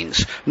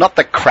scenes, not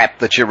the crap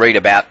that you read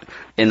about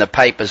in the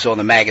papers or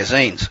the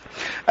magazines.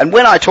 And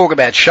when I talk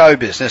about show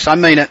business, I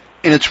mean it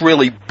in its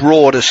really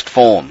broadest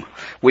form.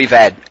 We've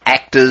had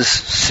actors,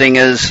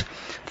 singers,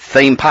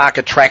 theme park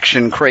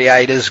attraction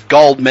creators,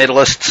 gold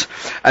medalists,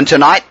 and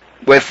tonight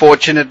we're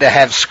fortunate to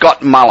have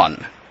Scott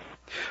Mullen,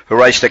 who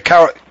raced a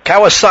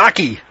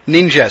Kawasaki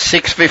Ninja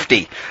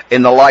 650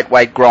 in the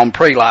lightweight Grand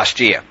Prix last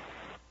year.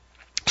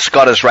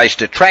 Scott has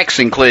raced at tracks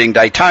including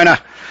Daytona,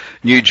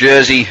 New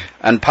Jersey,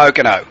 and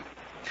Pocono.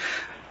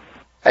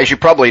 As you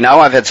probably know,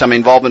 I've had some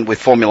involvement with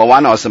Formula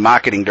One. I was the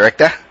marketing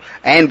director,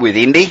 and with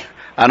Indy,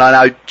 and I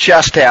know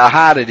just how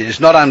hard it is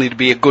not only to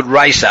be a good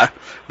racer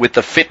with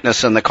the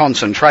fitness and the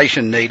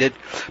concentration needed,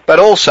 but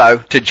also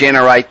to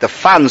generate the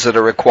funds that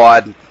are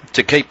required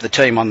to keep the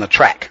team on the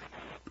track.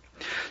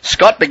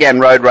 Scott began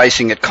road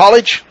racing at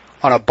college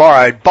on a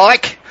borrowed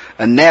bike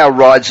and now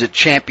rides at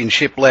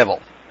championship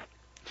level.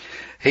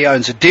 He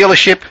owns a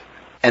dealership,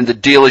 and the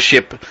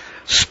dealership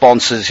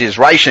sponsors his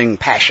racing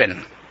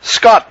passion.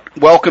 Scott,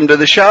 welcome to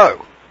the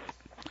show.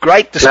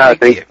 Great to speak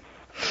to you.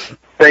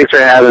 Thanks for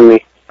having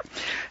me.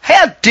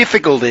 How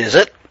difficult is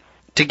it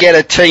to get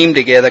a team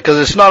together? Because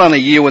it's not only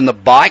you and the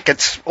bike,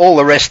 it's all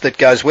the rest that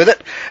goes with it,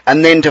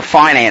 and then to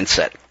finance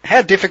it.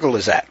 How difficult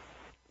is that?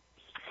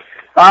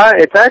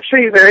 It's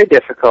actually very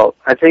difficult.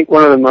 I think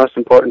one of the most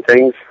important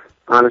things,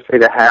 honestly,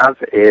 to have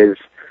is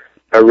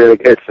a really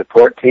good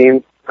support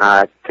team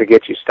to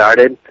get you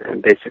started,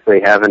 and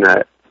basically having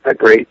a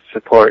great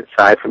support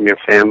aside from your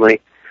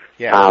family.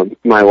 Yeah.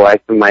 My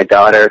wife and my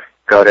daughter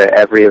go to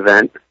every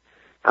event,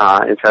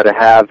 and so to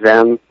have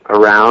them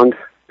around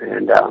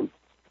and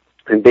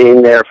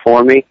being there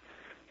for me,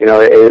 you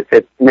know,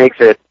 it makes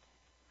it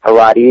a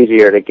lot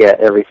easier to get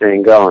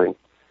everything going.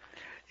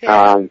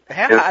 Yeah.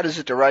 How hard is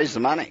it to raise the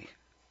money?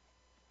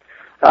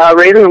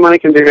 Raising the money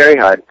can be very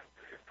hard.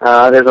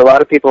 There's a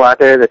lot of people out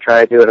there that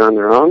try to do it on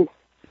their own.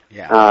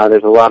 Yeah.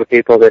 There's a lot of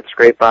people that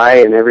scrape by,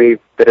 and every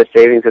bit of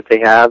savings that they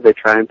have, they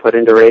try and put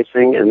into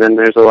racing. And then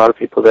there's a lot of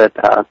people that,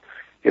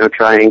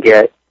 try and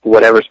get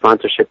whatever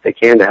sponsorship they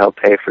can to help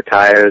pay for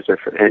tires or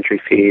for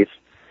entry fees.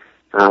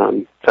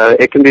 So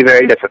it can be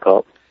very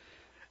difficult.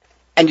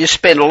 And you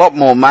spend a lot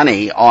more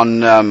money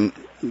on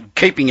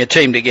keeping your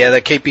team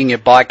together, keeping your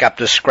bike up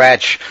to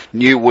scratch,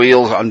 new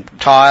wheels on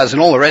tires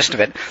and all the rest of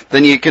it,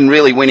 than you can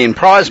really win in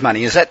prize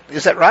money. Is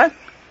that right?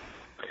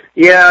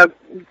 Yeah,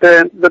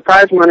 the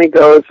prize money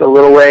goes a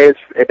little ways.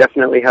 It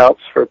definitely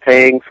helps for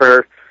paying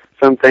for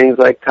some things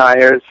like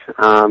tires.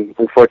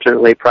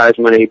 Unfortunately, prize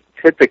money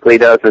typically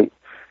doesn't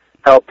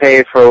help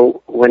pay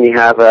for when you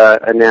have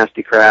a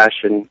nasty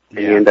crash and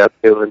you end up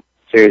doing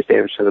serious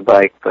damage to the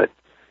bike. But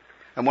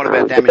and what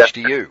about damage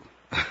to you?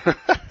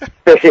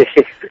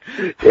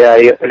 Yeah,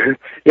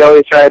 you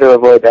always try to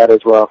avoid that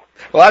as well.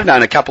 Well, I've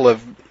known a couple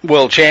of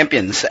world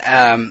champions,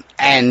 and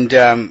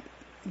the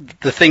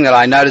thing that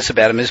I notice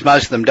about them is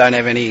most of them don't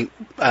have any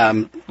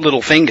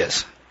little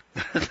fingers.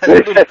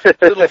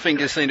 little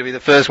fingers seem to be the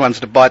first ones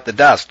to bite the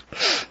dust.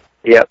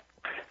 Yep,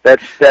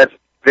 that's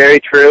very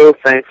true.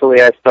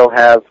 Thankfully, I still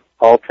have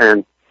all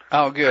 10.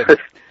 Oh, good.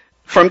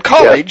 From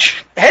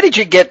college, How did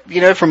you get,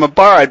 from a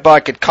borrowed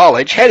bike at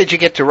college, how did you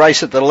get to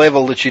race at the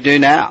level that you do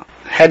now?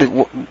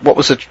 What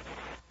was the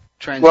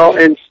transition? Well,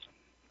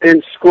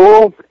 in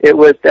school, it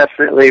was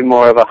definitely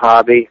more of a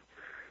hobby,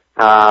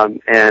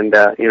 and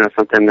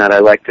something that I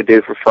like to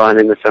do for fun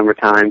in the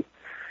summertime.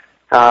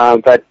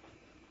 But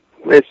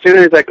as soon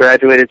as I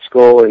graduated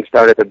school and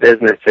started the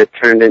business, it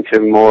turned into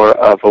more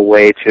of a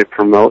way to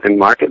promote and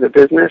market the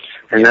business,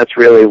 and that's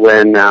really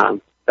when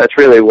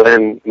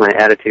my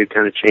attitude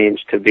kind of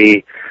changed to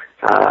be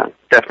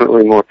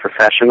definitely more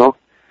professional.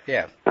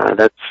 Yeah.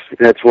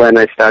 That's when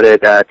I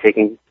started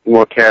taking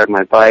more care of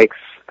my bikes.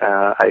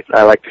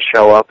 I like to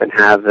show up and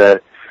have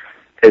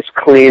as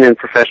clean and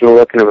professional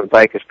looking of a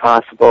bike as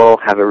possible,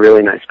 have a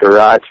really nice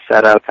garage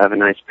set up, have a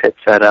nice pit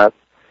set up.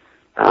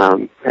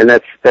 And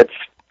that's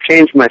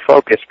changed my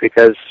focus,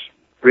 because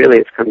really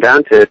it's come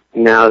down to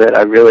now that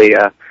I really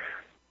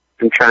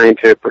am trying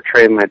to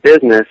portray my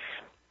business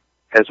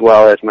as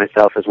well as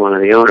myself as one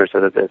of the owners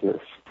of the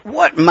business.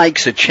 What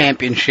makes a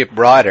championship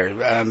rider?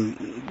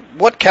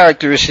 What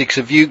characteristics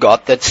have you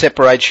got that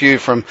separates you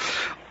from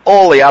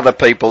all the other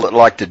people that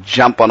like to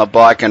jump on a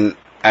bike and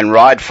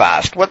ride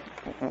fast?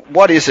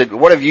 What is it?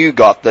 What have you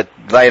got that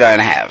they don't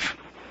have?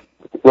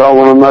 Well,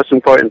 one of the most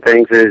important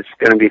things is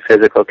going to be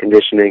physical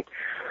conditioning.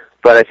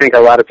 But I think a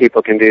lot of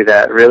people can do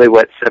that. Really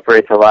what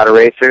separates a lot of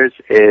racers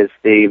is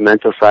the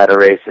mental side of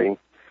racing.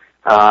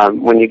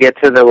 When you get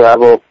to the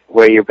level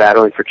where you're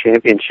battling for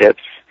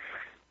championships,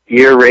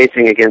 you're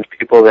racing against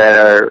people that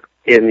are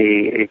in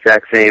the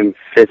exact same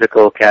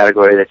physical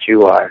category that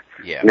you are.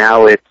 Yeah.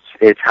 Now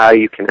it's how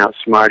you can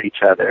outsmart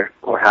each other,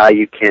 or how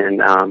you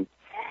can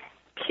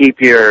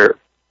keep your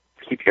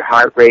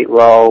heart rate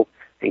low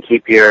and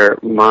keep your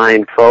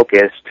mind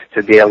focused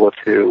to be able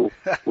to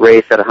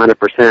race at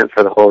 100%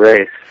 for the whole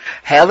race.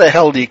 How the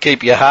hell do you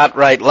keep your heart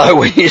rate low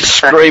when you're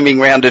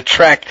screaming around a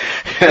track,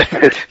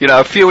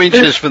 a few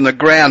inches from the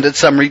ground at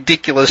some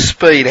ridiculous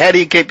speed? How do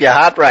you keep your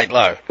heart rate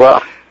low?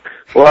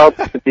 Well,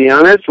 to be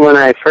honest, when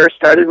I first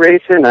started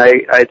racing,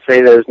 I'd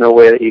say there's no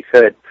way that you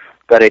could.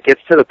 But it gets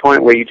to the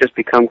point where you just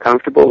become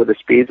comfortable with the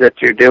speeds that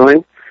you're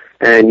doing,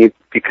 and you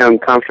become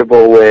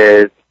comfortable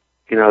with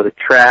the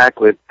track,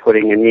 with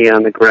putting your knee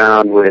on the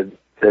ground, with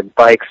the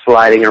bike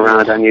sliding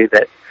around on you,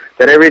 that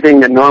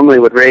everything that normally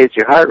would raise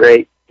your heart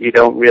rate, you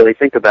don't really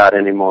think about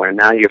anymore. And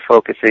now you're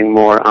focusing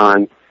more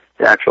on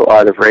the actual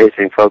art of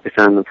racing, focus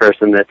on the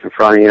person that's in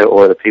front of you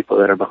or the people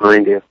that are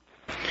behind you.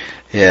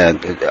 Yeah,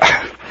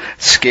 it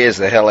scares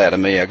the hell out of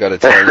me, I got to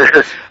tell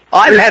you.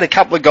 I've had a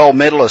couple of gold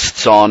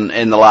medalists on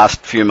in the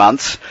last few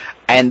months,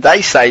 and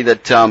they say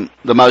that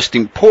the most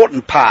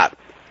important part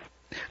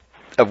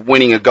of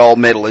winning a gold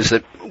medal is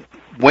that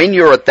when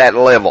you're at that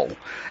level,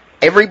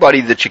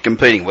 everybody that you're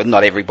competing with,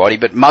 not everybody,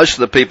 but most of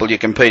the people you're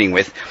competing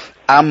with,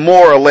 are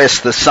more or less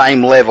the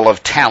same level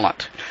of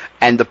talent.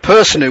 And the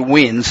person who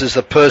wins is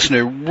the person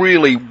who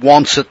really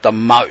wants it the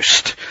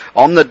most.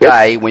 On the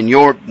day when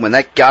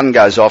that gun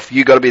goes off,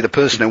 you've got to be the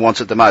person who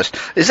wants it the most.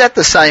 Is that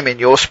the same in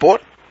your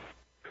sport?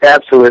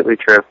 Absolutely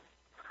true.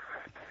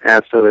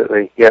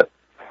 Absolutely, yep.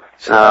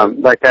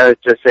 Like I was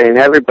just saying,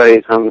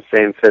 everybody's on the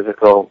same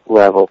physical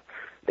level.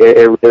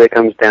 It really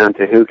comes down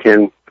to who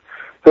can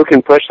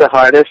push the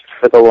hardest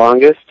for the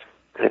longest,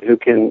 and who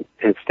can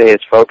stay as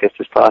focused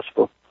as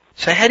possible.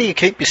 So how do you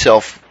keep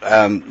yourself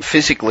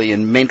physically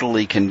and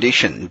mentally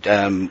conditioned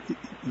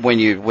when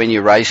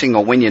you're racing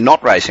or when you're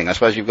not racing? I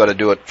suppose you've got to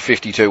do it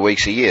 52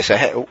 weeks a year.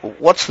 So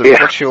what's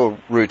your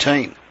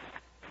routine?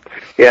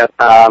 Yeah,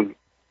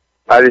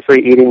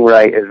 obviously eating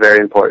right is very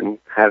important.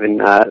 Having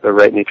the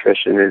right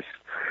nutrition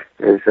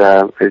is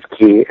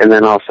key, and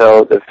then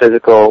also the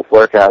physical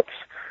workouts.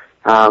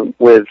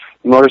 With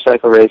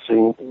motorcycle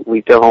racing,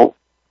 we don't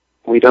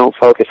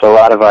focus a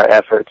lot of our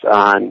efforts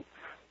on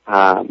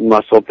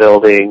muscle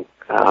building.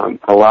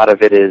 A lot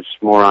of it is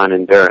more on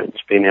endurance,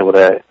 being able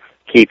to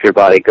keep your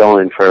body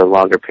going for a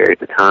longer period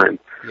of time.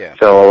 Yeah.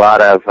 So a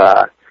lot of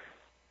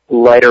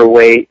lighter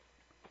weight,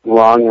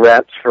 long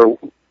reps for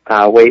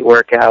weight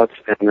workouts,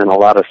 and then a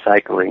lot of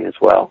cycling as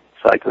well.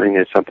 Cycling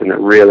is something that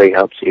really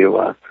helps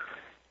you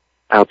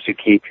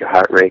keep your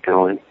heart rate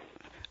going.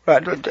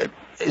 Right.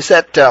 Is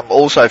that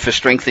also for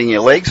strengthening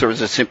your legs, or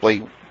is it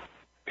simply?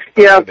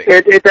 Yeah,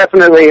 it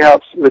definitely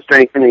helps with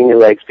strengthening your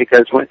legs,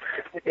 because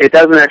it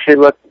doesn't actually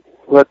look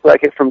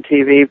like it from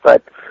TV,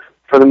 but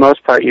for the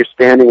most part, you're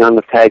standing on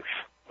the pegs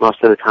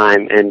most of the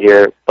time, and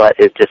your butt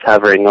is just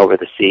hovering over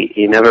the seat.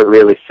 You're never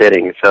really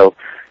sitting, so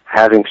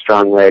having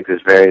strong legs is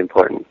very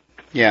important.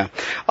 Yeah,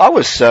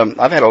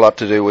 I've had a lot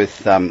to do with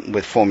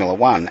Formula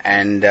One,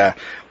 and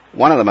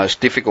one of the most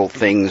difficult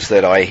things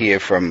that I hear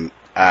from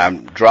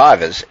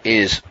drivers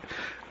is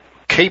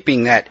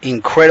keeping that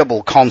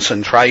incredible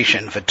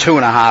concentration for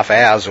 2.5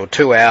 hours or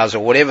 2 hours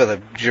or whatever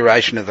the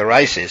duration of the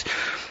race is,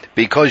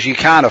 because you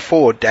can't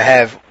afford to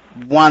have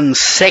 1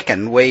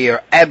 second where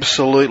you're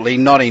absolutely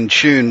not in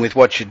tune with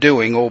what you're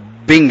doing, or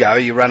bingo,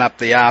 you run up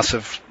the arse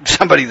of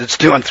somebody that's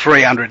doing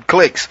 300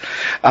 clicks.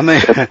 I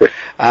mean,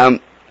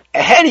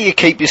 how do you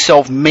keep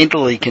yourself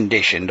mentally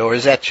conditioned, or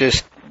is that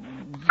just,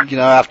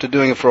 after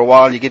doing it for a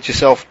while, you get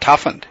yourself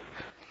toughened?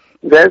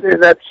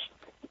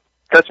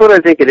 That's what I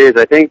think it is.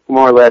 I think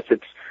more or less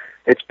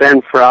it's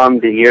been from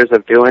the years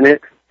of doing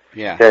it.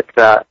 Yeah.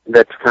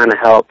 That's kind of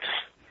helped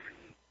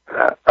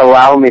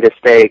allow me to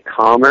stay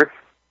calmer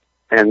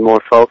and more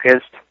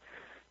focused.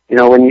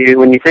 When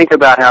you think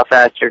about how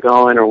fast you're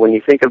going, or when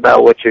you think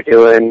about what you're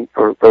doing,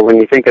 or when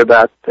you think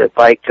about the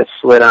bike just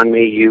slid on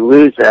me, you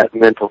lose that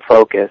mental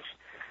focus.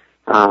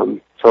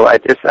 So I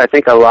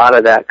think a lot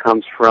of that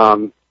comes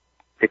from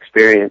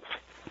experience.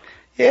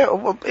 Yeah,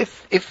 well,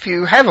 if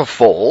you have a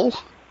fall,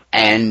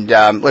 and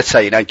let's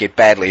say you don't get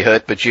badly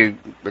hurt, but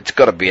it's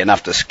got to be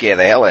enough to scare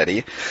the hell out of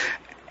you,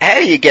 how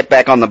do you get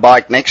back on the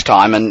bike next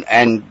time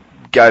and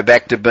go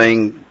back to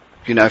being,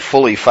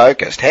 fully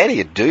focused? How do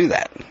you do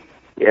that?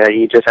 Yeah,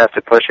 you just have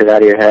to push it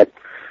out of your head.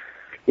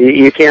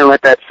 You can't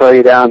let that slow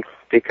you down,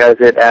 because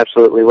it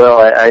absolutely will.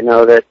 I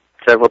know that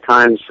several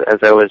times as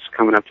I was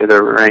coming up through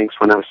the ranks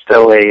when I was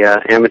still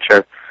a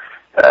amateur,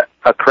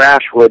 a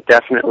crash would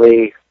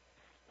definitely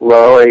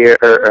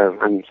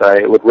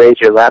it would raise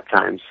your lap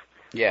times.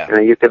 Yeah.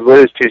 You could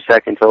lose 2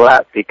 seconds a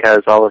lap,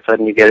 because all of a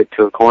sudden you get it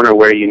to a corner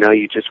where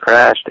you just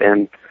crashed,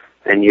 and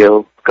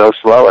you'll go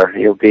slower.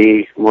 You'll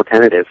be more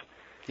tentative.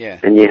 Yeah.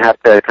 And you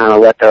have to kind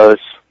of let those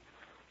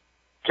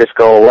just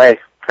go away.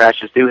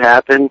 Crashes do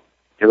happen.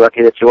 You're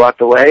lucky that you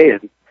walked away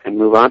and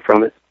move on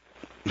from it.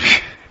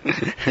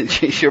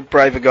 You're a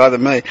braver guy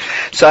than me.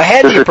 So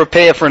how do you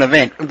prepare for an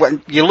event?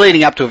 You're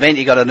leading up to an event.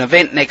 You've got an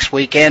event next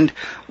weekend.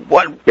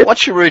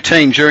 What's your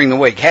routine during the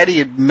week? How do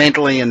you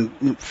mentally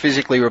and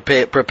physically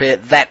prepare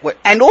that week?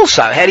 And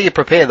also, how do you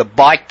prepare the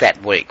bike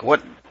that week?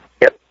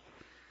 Yep.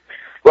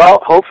 Well,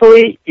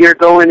 hopefully you're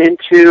going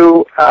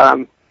into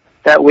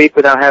that week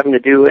without having to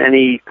do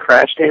any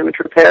crash damage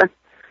repair.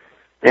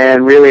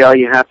 And really all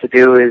you have to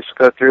do is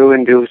go through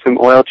and do some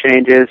oil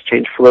changes,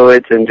 change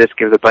fluids, and just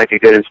give the bike a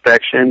good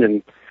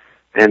inspection,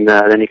 and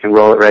then you can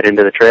roll it right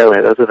into the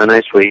trailer. Those are the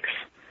nice weeks.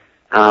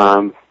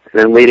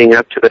 Then leading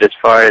up to it, as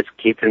far as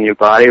keeping your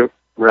body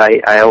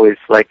right, I always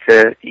like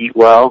to eat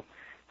well.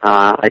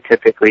 I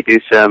typically do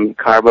some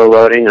carbo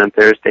loading on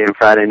Thursday and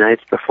Friday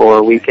nights before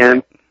a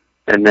weekend.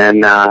 And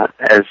then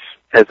as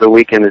the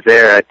weekend is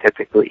there, I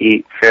typically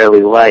eat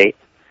fairly light,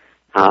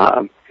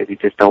 because you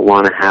just don't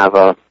want to have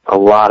a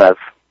lot of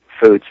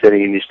food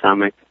sitting in your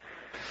stomach.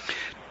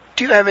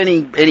 Do you have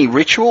any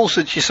rituals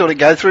that you sort of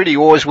go through? Do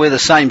you always wear the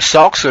same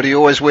socks, or do you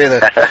always wear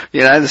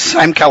the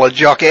same coloured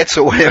jockettes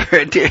or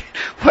whatever? Do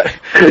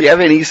you have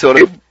any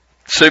sort of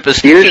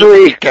superstition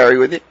you carry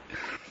with you?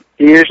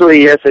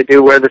 Usually, yes, I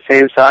do wear the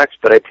same socks,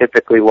 but I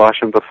typically wash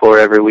them before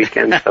every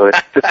weekend. So it's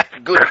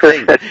good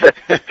thing.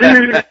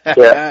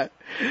 Yeah.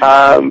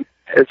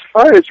 As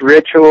far as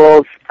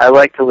rituals, I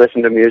like to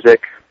listen to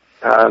music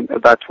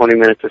about 20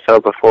 minutes or so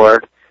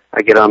before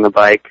I get on the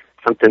bike.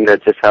 Something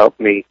that just helped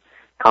me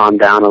calm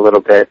down a little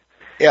bit.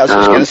 Yeah, I was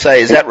just going to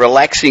say, is that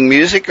relaxing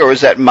music or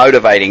is that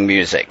motivating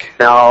music?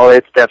 No,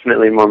 it's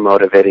definitely more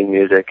motivating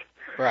music.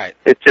 Right.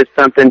 It's just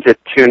something to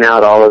tune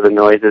out all of the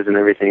noises and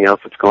everything else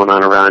that's going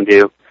on around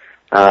you.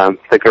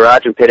 The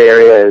garage and pit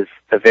area is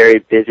a very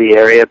busy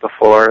area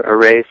before a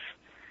race,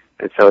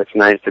 and so it's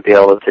nice to be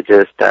able to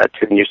just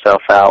tune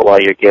yourself out while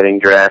you're getting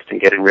dressed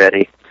and getting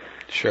ready.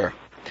 Sure.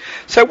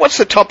 So what's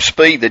the top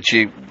speed that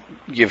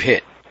you've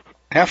hit?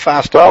 How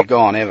fast have you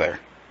gone ever?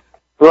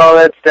 Well,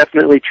 that's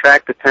definitely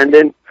track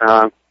dependent.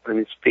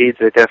 Speeds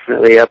are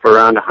definitely up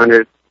around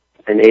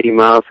 180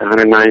 miles,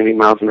 190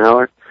 miles an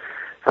hour.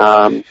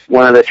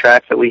 One of the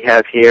tracks that we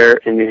have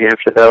here in New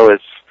Hampshire, though,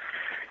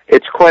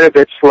 it's quite a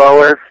bit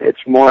slower.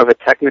 It's more of a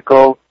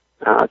technical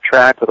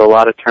track with a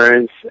lot of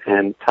turns,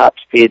 and top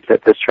speeds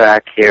at this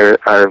track here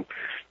are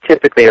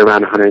typically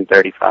around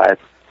 135.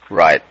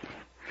 Right.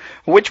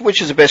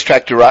 Which is the best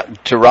track to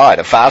ride?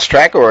 A fast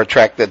track or a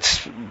track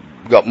that's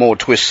got more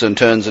twists and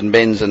turns and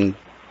bends and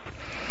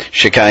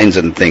chicanes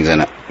and things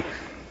in it?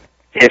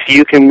 If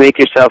you can make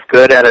yourself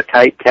good at a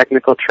tight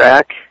technical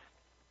track,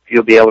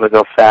 you'll be able to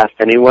go fast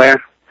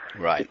anywhere.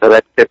 Right. So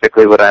that's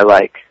typically what I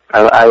like.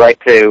 I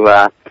like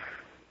to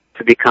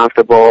be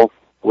comfortable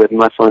with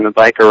muscling the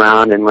bike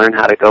around and learn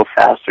how to go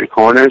fast through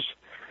corners,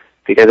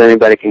 because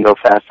anybody can go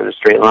fast in a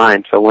straight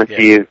line. So once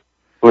you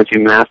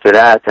master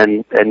that,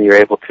 then you're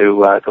able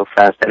to go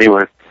fast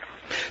anywhere.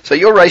 So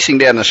you're racing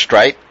down the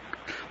straight.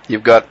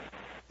 You've got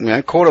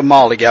quarter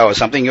mile to go or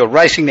something. You're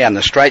racing down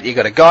the straight. You've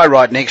got a guy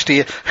right next to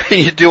you. And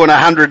you're doing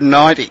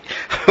 190.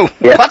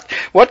 Yeah.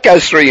 What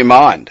goes through your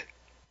mind?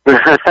 You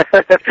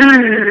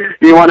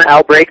want to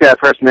outbrake that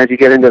person as you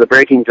get into the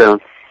braking zone.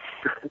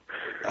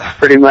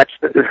 Pretty much.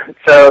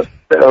 So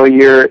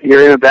you're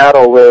in a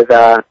battle with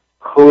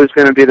who is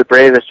going to be the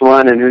bravest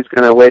one and who's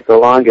going to wait the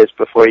longest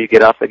before you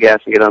get off the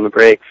gas and get on the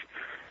brakes.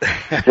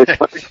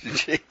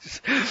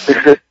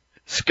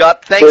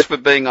 Scott, thanks for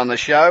being on the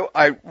show.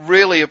 I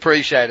really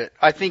appreciate it.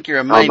 I think you're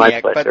a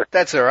maniac, but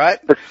that's all right.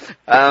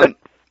 Now,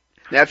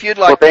 if you'd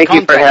like thank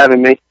you for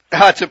having me.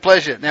 Oh, it's a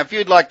pleasure. Now, if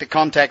you'd like to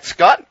contact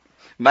Scott,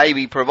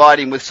 maybe provide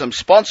him with some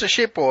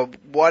sponsorship or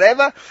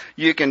whatever,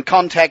 you can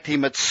contact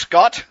him at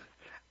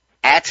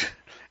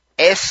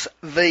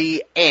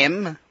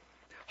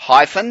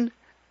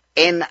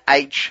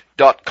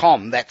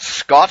scott@svm-nh.com. That's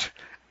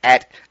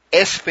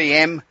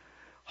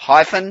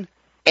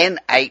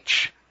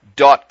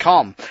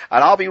scott@svm-nh.com.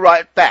 And I'll be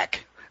right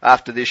back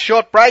after this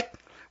short break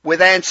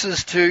with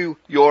answers to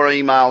your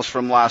emails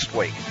from last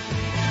week.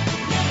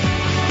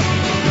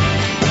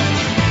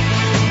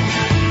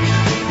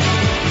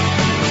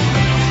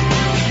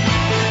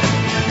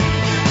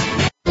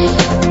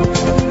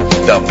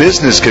 The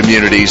business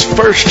community's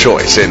first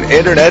choice in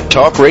Internet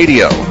Talk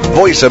Radio.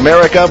 Voice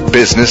America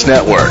Business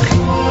Network.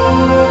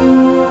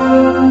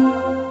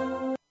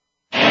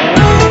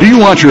 Do you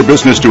want your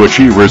business to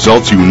achieve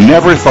results you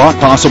never thought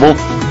possible?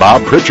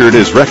 Bob Pritchard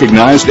is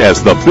recognized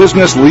as the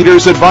Business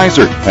Leader's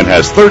Advisor and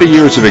has 30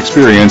 years of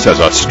experience as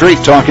a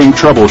straight-talking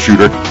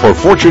troubleshooter for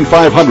Fortune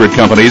 500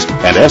 companies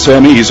and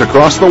SMEs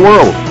across the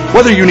world.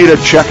 Whether you need a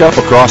checkup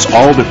across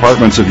all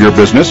departments of your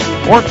business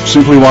or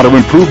simply want to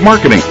improve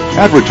marketing,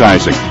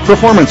 advertising,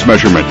 performance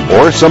measurement,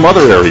 or some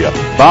other area,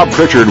 Bob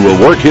Pritchard will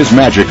work his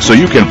magic so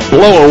you can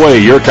blow away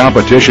your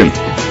competition.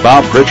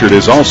 Bob Pritchard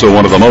is also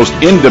one of the most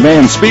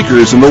in-demand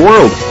speakers in the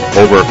world.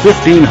 Over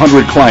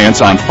 1,500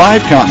 clients on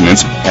 5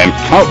 continents and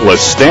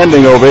countless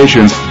standing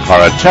ovations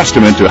are a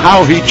testament to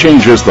how he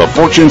changes the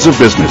fortunes of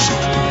business.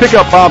 Pick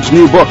up Bob's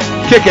new book,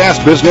 Kick-Ass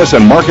Business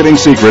and Marketing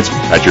Secrets,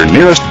 at your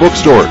nearest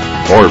bookstore,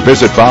 or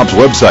visit Bob's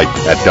website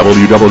at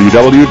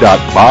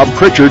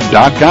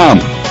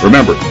www.bobpritchard.com.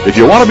 Remember, if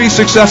you want to be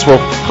successful,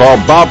 call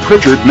Bob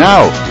Pritchard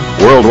now.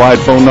 Worldwide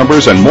phone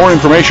numbers and more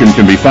information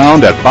can be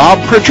found at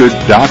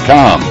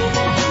bobpritchard.com.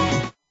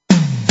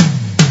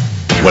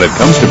 When it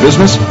comes to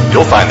business,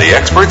 you'll find the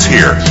experts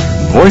here.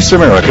 Voice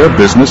America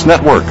Business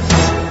Network.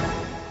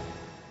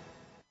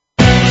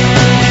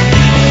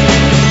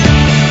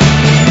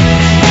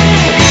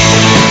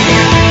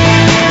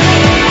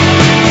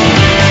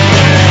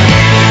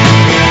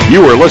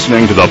 You are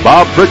listening to the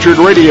Bob Pritchard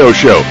Radio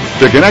Show.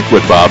 To connect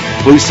with Bob,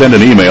 please send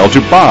an email to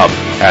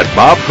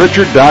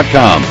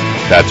bob@bobpritchard.com.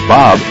 That's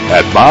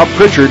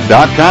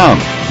bob@bobpritchard.com.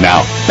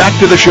 Now, back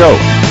to the show.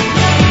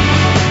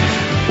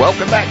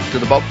 Welcome back to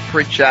the Bob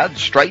Pritchard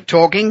Straight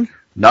Talking,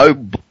 No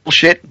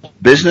Bullshit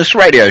Business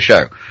Radio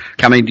Show.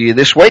 Coming to you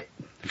this week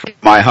from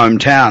my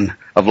hometown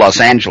of Los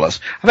Angeles.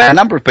 I've had a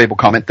number of people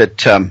comment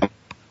that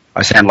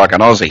I sound like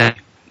an Aussie.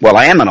 Well,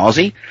 I am an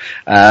Aussie.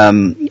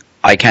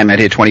 I came out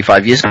here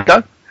 25 years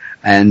ago,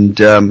 and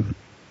I'm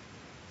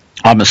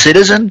a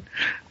citizen,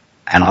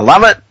 and I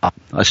love it.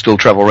 I still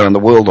travel around the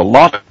world a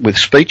lot with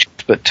speeches,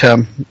 but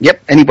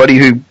anybody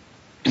who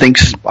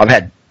thinks I've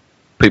had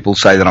people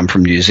say that I'm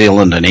from New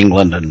Zealand and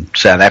England and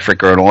South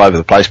Africa and all over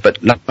the place,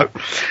 but no,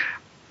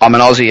 I'm an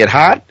Aussie at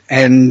heart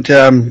and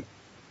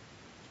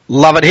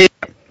love it here.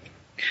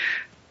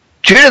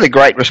 Due to the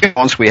great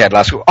response we had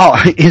last week,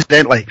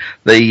 incidentally,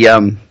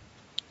 I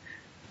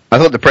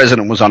thought the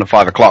president was on at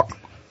 5 o'clock,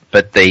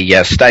 but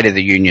the State of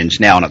the Union's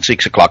now on at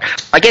 6 o'clock.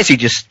 I guess he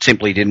just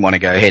simply didn't want to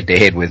go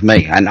head-to-head with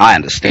me, and I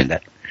understand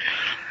that.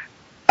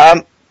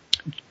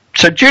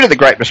 So due to the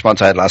great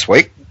response I had last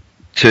week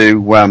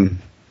to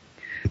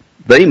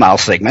the email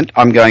segment,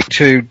 I'm going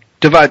to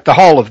devote the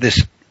whole of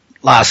this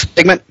last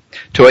segment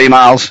to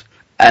emails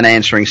and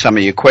answering some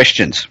of your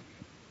questions.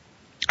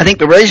 I think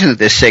the reason that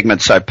this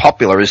segment's so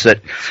popular is that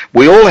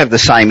we all have the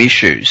same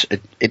issues.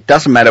 It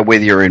doesn't matter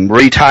whether you're in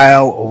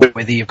retail or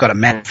whether you've got a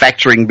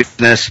manufacturing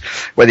business,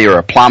 whether you're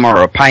a plumber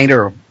or a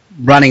painter or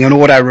running an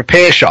auto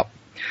repair shop.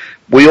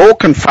 We all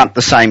confront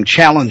the same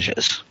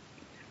challenges.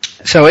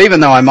 So even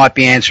though I might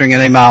be answering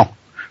an email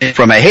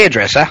from a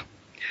hairdresser,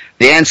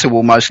 the answer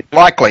will most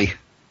likely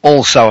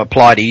also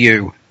apply to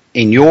you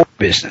in your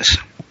business.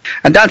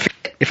 And don't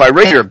forget, if I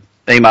read your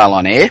email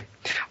on air,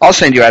 I'll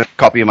send you out a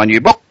copy of my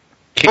new book,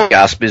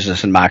 Kick-Ass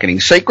Business and Marketing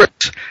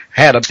Secrets,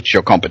 How to Beat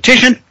Your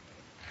Competition.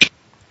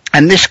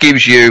 And this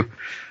gives you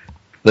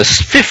the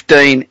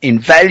 15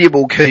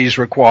 invaluable keys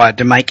required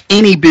to make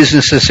any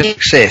business a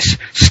success,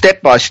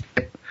 step by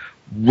step,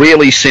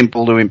 really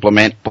simple to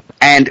implement.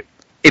 And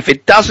if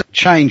it doesn't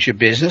change your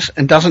business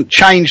and doesn't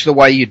change the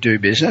way you do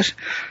business,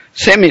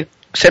 send me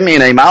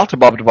an email to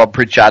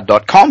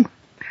bob@bobpritchard.com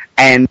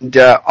and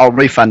I'll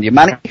refund your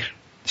money,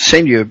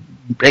 send you an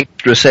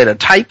extra set of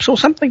tapes or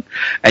something,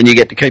 and you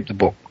get to keep the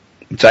book.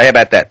 So how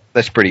about that?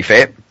 That's pretty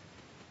fair.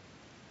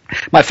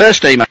 My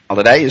first email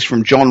today is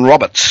from John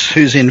Roberts,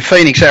 who's in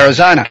Phoenix,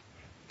 Arizona.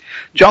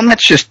 John,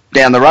 that's just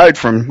down the road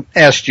from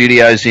our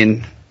studios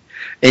in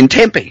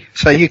Tempe,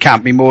 so you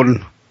can't be more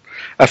than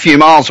a few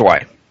miles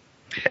away.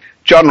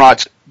 John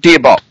writes, Dear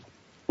Bob,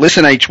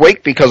 listen each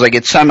week because I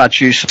get so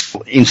much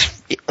useful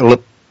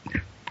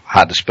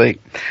hard to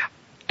speak.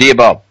 Dear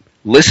Bob,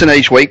 listen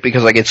each week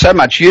because I get so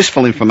much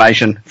useful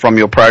information from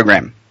your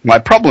program. My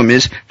problem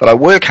is that I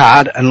work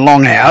hard and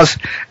long hours,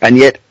 and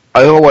yet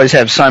I always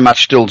have so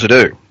much still to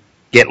do.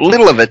 Yet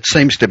little of it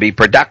seems to be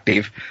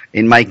productive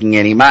in making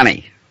any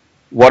money.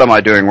 What am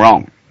I doing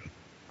wrong?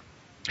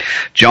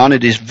 John,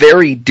 it is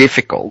very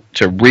difficult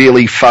to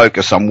really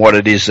focus on what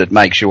it is that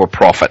makes you a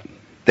profit.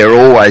 There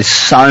are always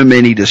so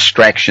many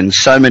distractions,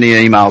 so many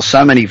emails,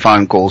 so many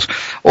phone calls,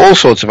 all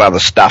sorts of other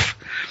stuff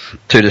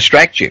to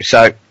distract you.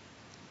 So,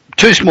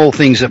 2 small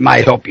things that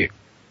may help you.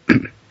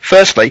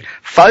 Firstly,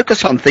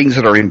 focus on things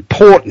that are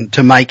important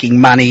to making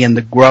money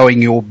and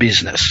growing your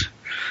business.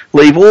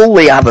 Leave all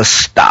the other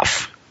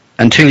stuff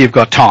until you've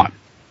got time.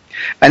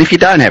 And if you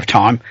don't have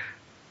time,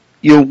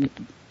 you'll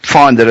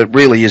find that it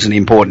really isn't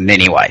important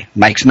anyway.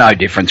 Makes no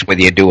difference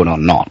whether you do it or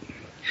not.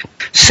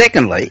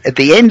 Secondly, at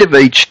the end of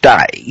each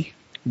day,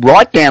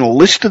 write down a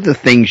list of the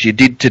things you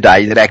did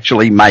today that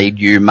actually made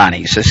you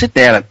money. So sit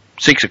down at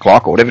 6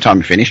 o'clock or whatever time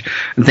you finish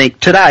and think,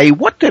 today,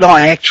 what did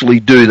I actually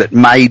do that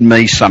made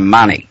me some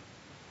money?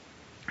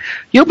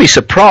 You'll be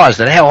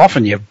surprised at how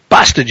often you've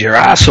busted your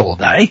ass all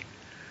day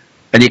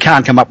and you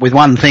can't come up with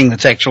one thing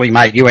that's actually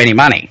made you any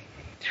money.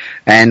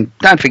 And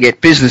don't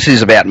forget, business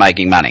is about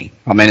making money.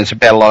 I mean, it's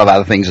about a lot of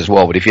other things as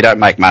well, but if you don't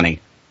make money,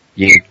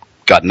 you've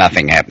got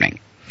nothing happening.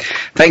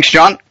 Thanks,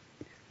 John.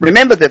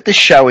 Remember that this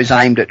show is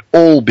aimed at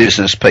all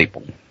business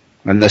people,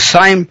 and the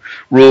same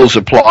rules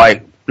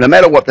apply no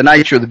matter what the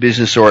nature of the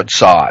business or its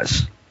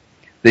size.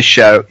 This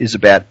show is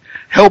about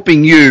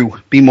helping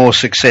you be more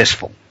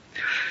successful.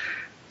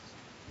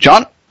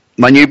 John,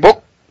 my new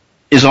book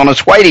is on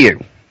its way to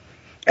you.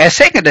 Our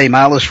second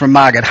email is from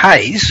Margaret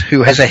Hayes,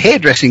 who has a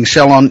hairdressing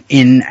salon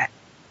in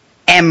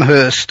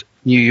Amherst,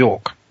 New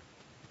York.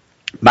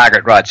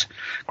 Margaret writes,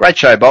 "Great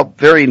show, Bob.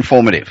 Very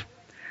informative.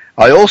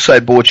 I also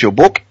bought your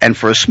book, and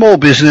for a small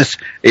business,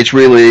 it's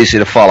really easy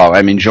to follow.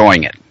 I'm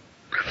enjoying it.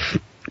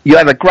 You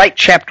have a great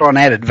chapter on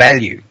added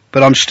value,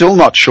 but I'm still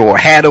not sure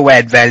how to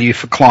add value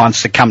for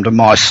clients that come to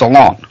my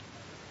salon.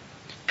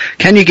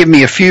 Can you give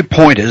me a few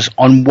pointers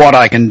on what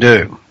I can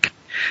do?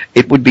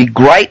 It would be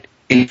great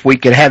if we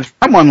could have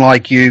someone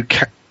like you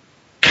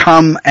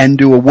come and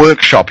do a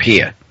workshop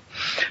here.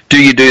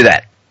 Do you do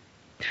that?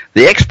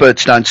 The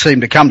experts don't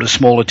seem to come to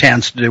smaller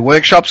towns to do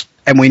workshops,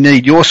 and we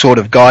need your sort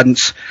of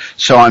guidance,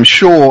 so I'm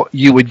sure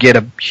you would get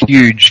a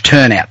huge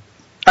turnout."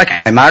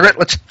 Okay, Margaret,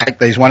 let's take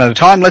these one at a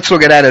time. Let's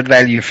look at added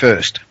value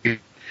first.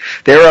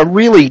 There are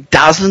really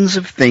dozens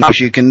of things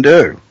you can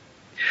do.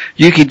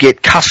 You could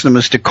get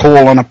customers to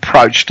call on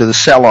approach to the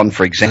salon,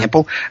 for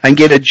example, and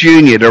get a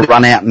junior to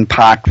run out and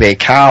park their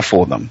car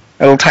for them.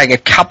 It'll take a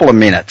couple of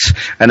minutes,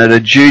 and at a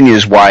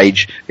junior's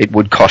wage, it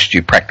would cost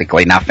you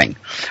practically nothing.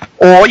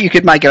 Or you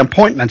could make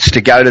appointments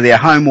to go to their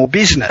home or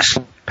business,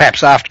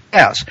 perhaps after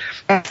hours,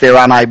 if they're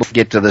unable to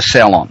get to the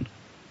salon,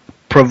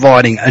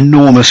 providing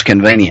enormous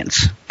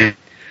convenience.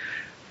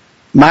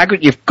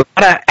 Margaret, you've got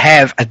to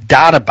have a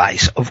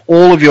database of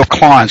all of your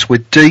clients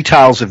with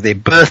details of their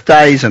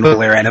birthdays and all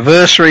their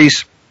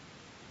anniversaries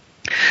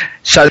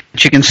so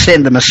that you can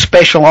send them a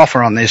special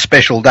offer on their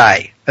special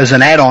day as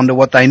an add-on to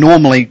what they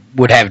normally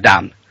would have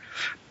done.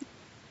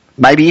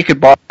 Maybe you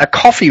could buy a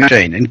coffee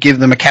machine and give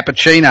them a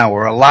cappuccino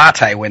or a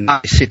latte when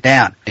they sit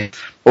down,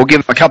 or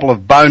give them a couple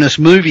of bonus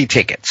movie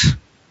tickets.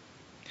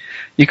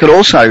 You could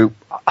also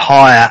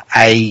hire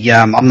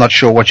I'm not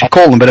sure what you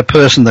call them, but a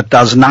person that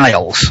does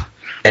nails.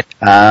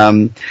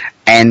 And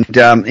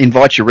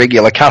invite your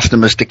regular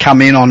customers to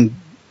come in on,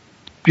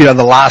 the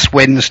last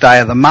Wednesday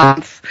of the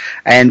month,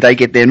 and they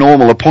get their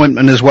normal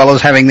appointment as well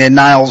as having their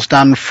nails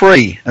done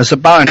free as a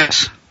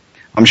bonus.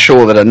 I'm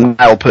sure that a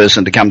nail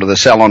person to come to the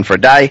salon for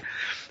a day,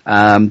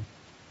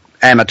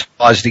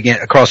 amortized again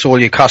across all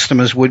your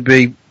customers, would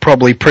be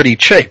probably pretty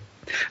cheap.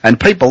 And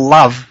people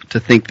love to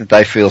think that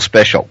they feel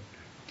special.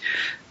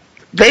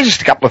 There's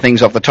just a couple of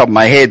things off the top of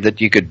my head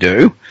that you could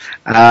do.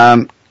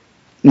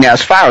 Now,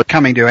 as far as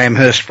coming to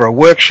Amherst for a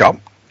workshop,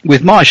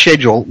 with my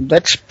schedule,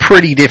 that's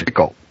pretty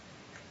difficult.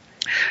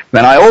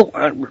 And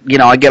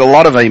I get a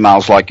lot of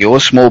emails like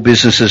yours, small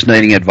businesses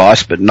needing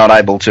advice but not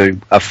able to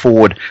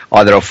afford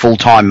either a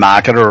full-time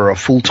marketer or a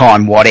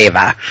full-time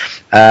whatever,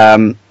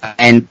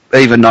 and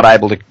even not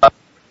able to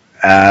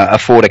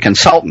afford a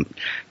consultant.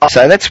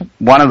 So that's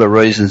one of the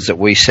reasons that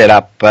we set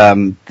up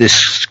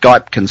this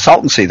Skype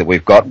consultancy that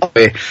we've got,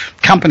 where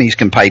companies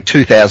can pay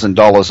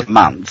 $2,000 a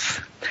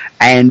month,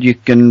 and you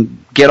can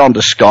get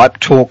onto Skype,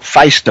 talk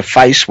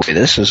face-to-face with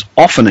us as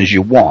often as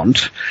you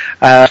want,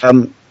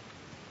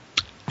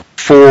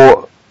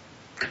 for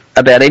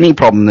about any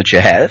problem that you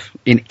have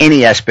in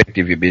any aspect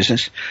of your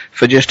business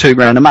for just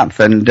 $2,000 a month.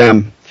 And,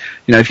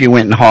 if you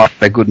went and hired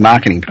a good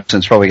marketing person,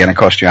 it's probably going to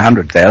cost you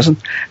 $100,000.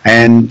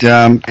 And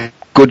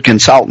good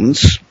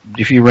consultants,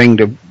 if you ring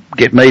to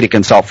get me to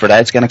consult for a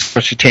day, it's going to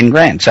cost you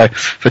 $10,000. So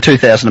for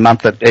 $2,000 a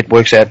month, it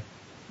works out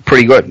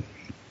pretty good.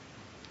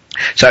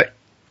 So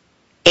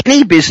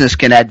any business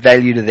can add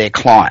value to their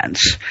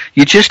clients.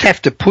 You just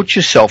have to put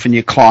yourself in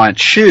your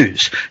client's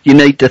shoes. You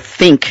need to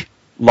think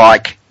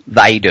like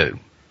they do.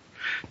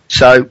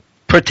 So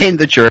pretend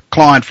that you're a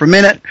client for a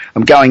minute.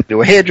 I'm going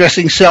to a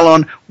hairdressing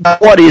salon.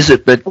 What is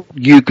it that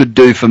you could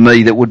do for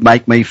me that would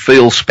make me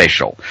feel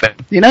special?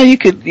 You know, you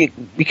could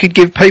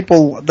give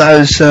people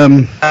those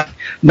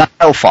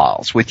nail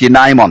files with your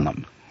name on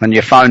them and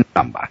your phone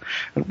number.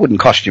 It wouldn't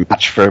cost you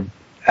much for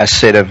a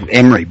set of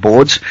emery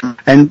boards,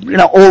 and you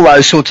know, all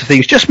those sorts of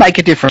things just make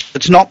a difference.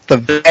 It's not the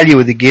value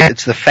of the gift,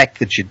 it's the fact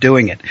that you're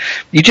doing it.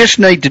 You just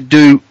need to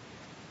do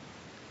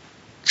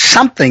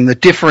something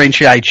that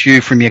differentiates you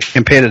from your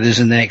competitors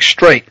in the next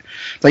street.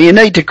 So you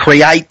need to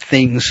create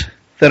things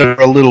that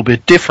are a little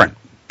bit different.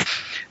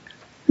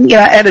 You know,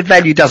 added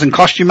value doesn't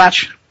cost you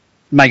much,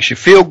 makes you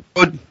feel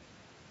good,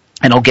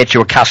 and it'll get you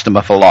a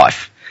customer for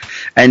life.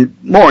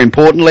 And more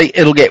importantly,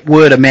 it'll get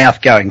word of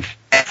mouth going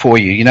for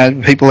you. You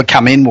know, people that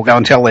come in will go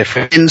and tell their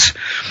friends,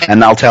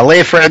 and they'll tell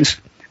their friends.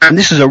 And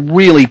this is a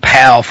really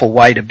powerful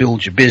way to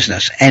build your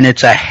business, and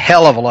it's a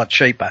hell of a lot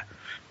cheaper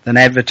than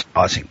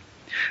advertising.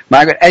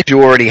 Margaret, as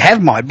you already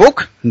have my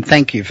book, and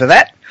thank you for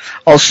that,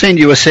 I'll send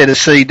you a set of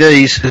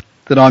CDs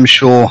that I'm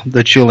sure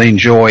that you'll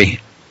enjoy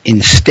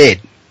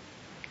instead.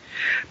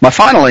 My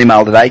final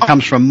email today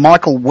comes from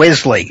Michael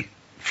Wesley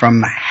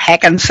from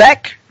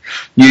Hackensack,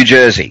 New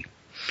Jersey.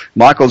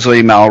 Michael's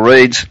email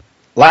reads,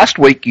 last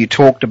week you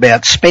talked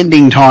about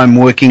spending time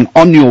working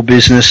on your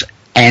business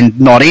and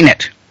not in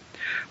it.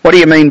 What do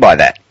you mean by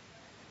that?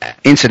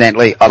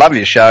 Incidentally, I love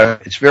your show.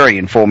 It's very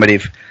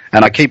informative,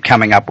 and I keep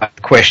coming up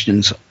with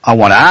questions I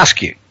want to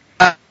ask you.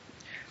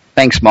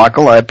 Thanks,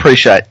 Michael. I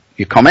appreciate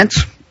your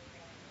comments.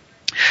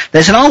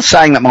 There's an old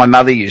saying that my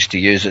mother used to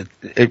use.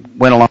 It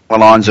went along the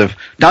lines of,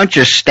 don't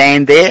just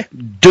stand there,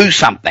 do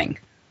something.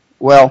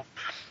 Well,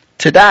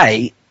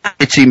 today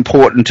it's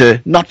important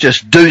to not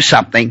just do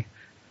something,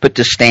 but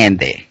to stand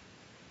there.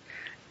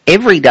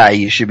 Every day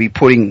you should be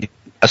putting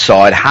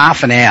aside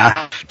half an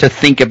hour to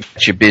think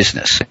about your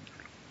business.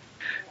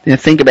 You know,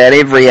 think about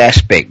every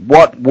aspect.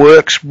 What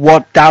works,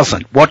 what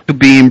doesn't, what could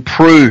be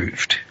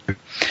improved,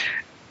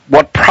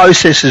 what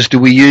processes do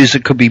we use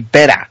that could be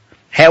better,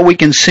 how we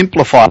can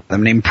simplify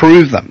them and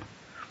improve them.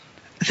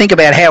 Think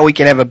about how we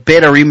can have a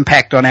better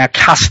impact on our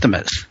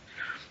customers,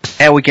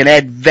 how we can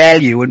add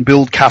value and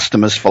build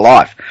customers for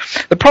life.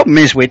 The problem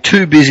is we're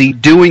too busy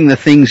doing the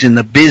things in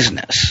the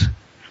business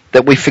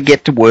that we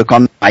forget to work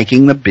on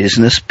making the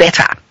business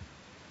better.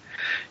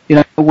 You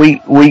know,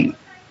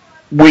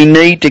 we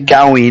need to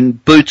go in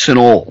boots and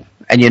all,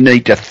 and you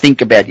need to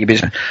think about your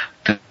business.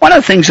 One of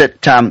the things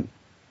that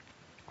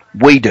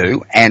we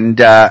do, and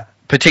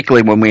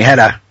particularly when we had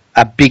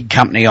a big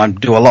company, I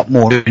do a lot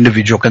more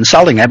individual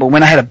consulting now, but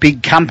when I had a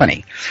big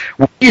company,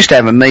 we used to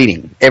have a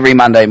meeting every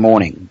Monday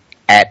morning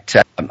at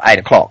 8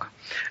 o'clock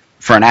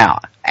for an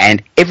hour,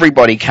 and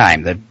everybody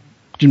came. It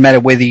didn't matter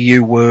whether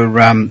you were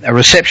a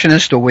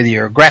receptionist or whether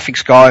you're a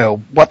graphics guy or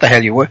what the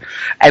hell you were,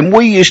 and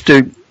we used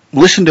to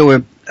listen to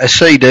a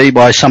CD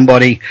by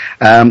somebody.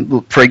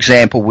 For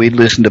example, we'd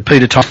listen to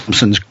Peter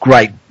Thompson's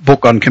great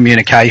book on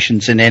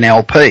communications and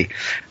NLP.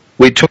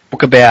 We'd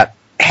talk about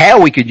how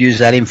we could use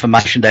that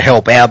information to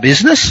help our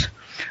business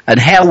and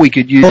how we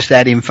could use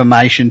that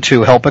information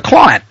to help a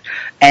client.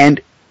 And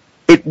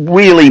it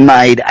really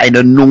made an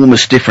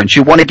enormous difference.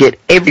 You want to get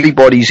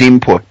everybody's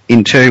input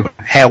into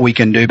how we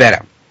can do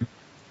better.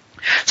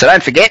 So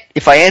don't forget,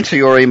 if I answer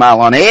your email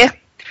on air,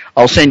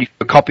 I'll send you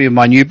a copy of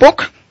my new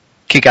book,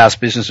 Kick-Ass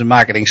Business and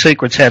Marketing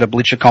Secrets, How to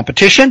Blitz a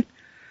Competition.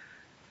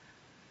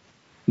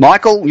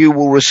 Michael, you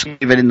will receive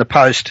it in the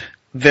post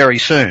very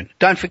soon.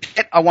 Don't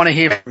forget, I want to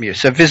hear from you.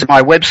 So visit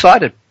my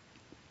website at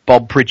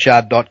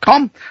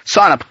bobpritchard.com,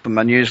 sign up for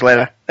my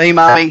newsletter,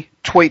 email me,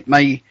 tweet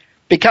me,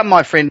 become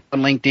my friend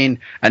on LinkedIn,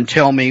 and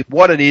tell me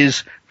what it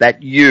is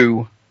that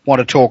you want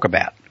to talk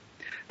about.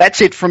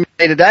 That's it from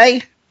me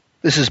today.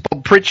 This is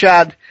Bob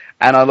Pritchard,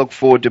 and I look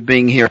forward to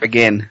being here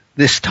again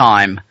this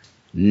time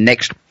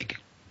next week.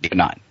 Good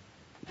night.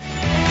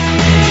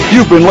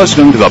 You've been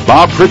listening to the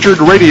Bob Pritchard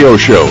Radio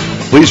Show.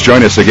 Please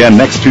join us again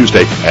next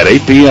Tuesday at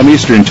 8 p.m.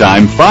 Eastern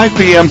Time, 5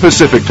 p.m.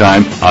 Pacific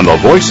Time on the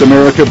Voice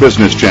America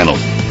Business Channel.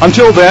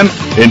 Until then,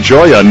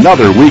 enjoy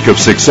another week of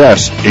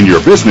success in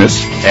your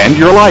business and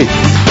your life.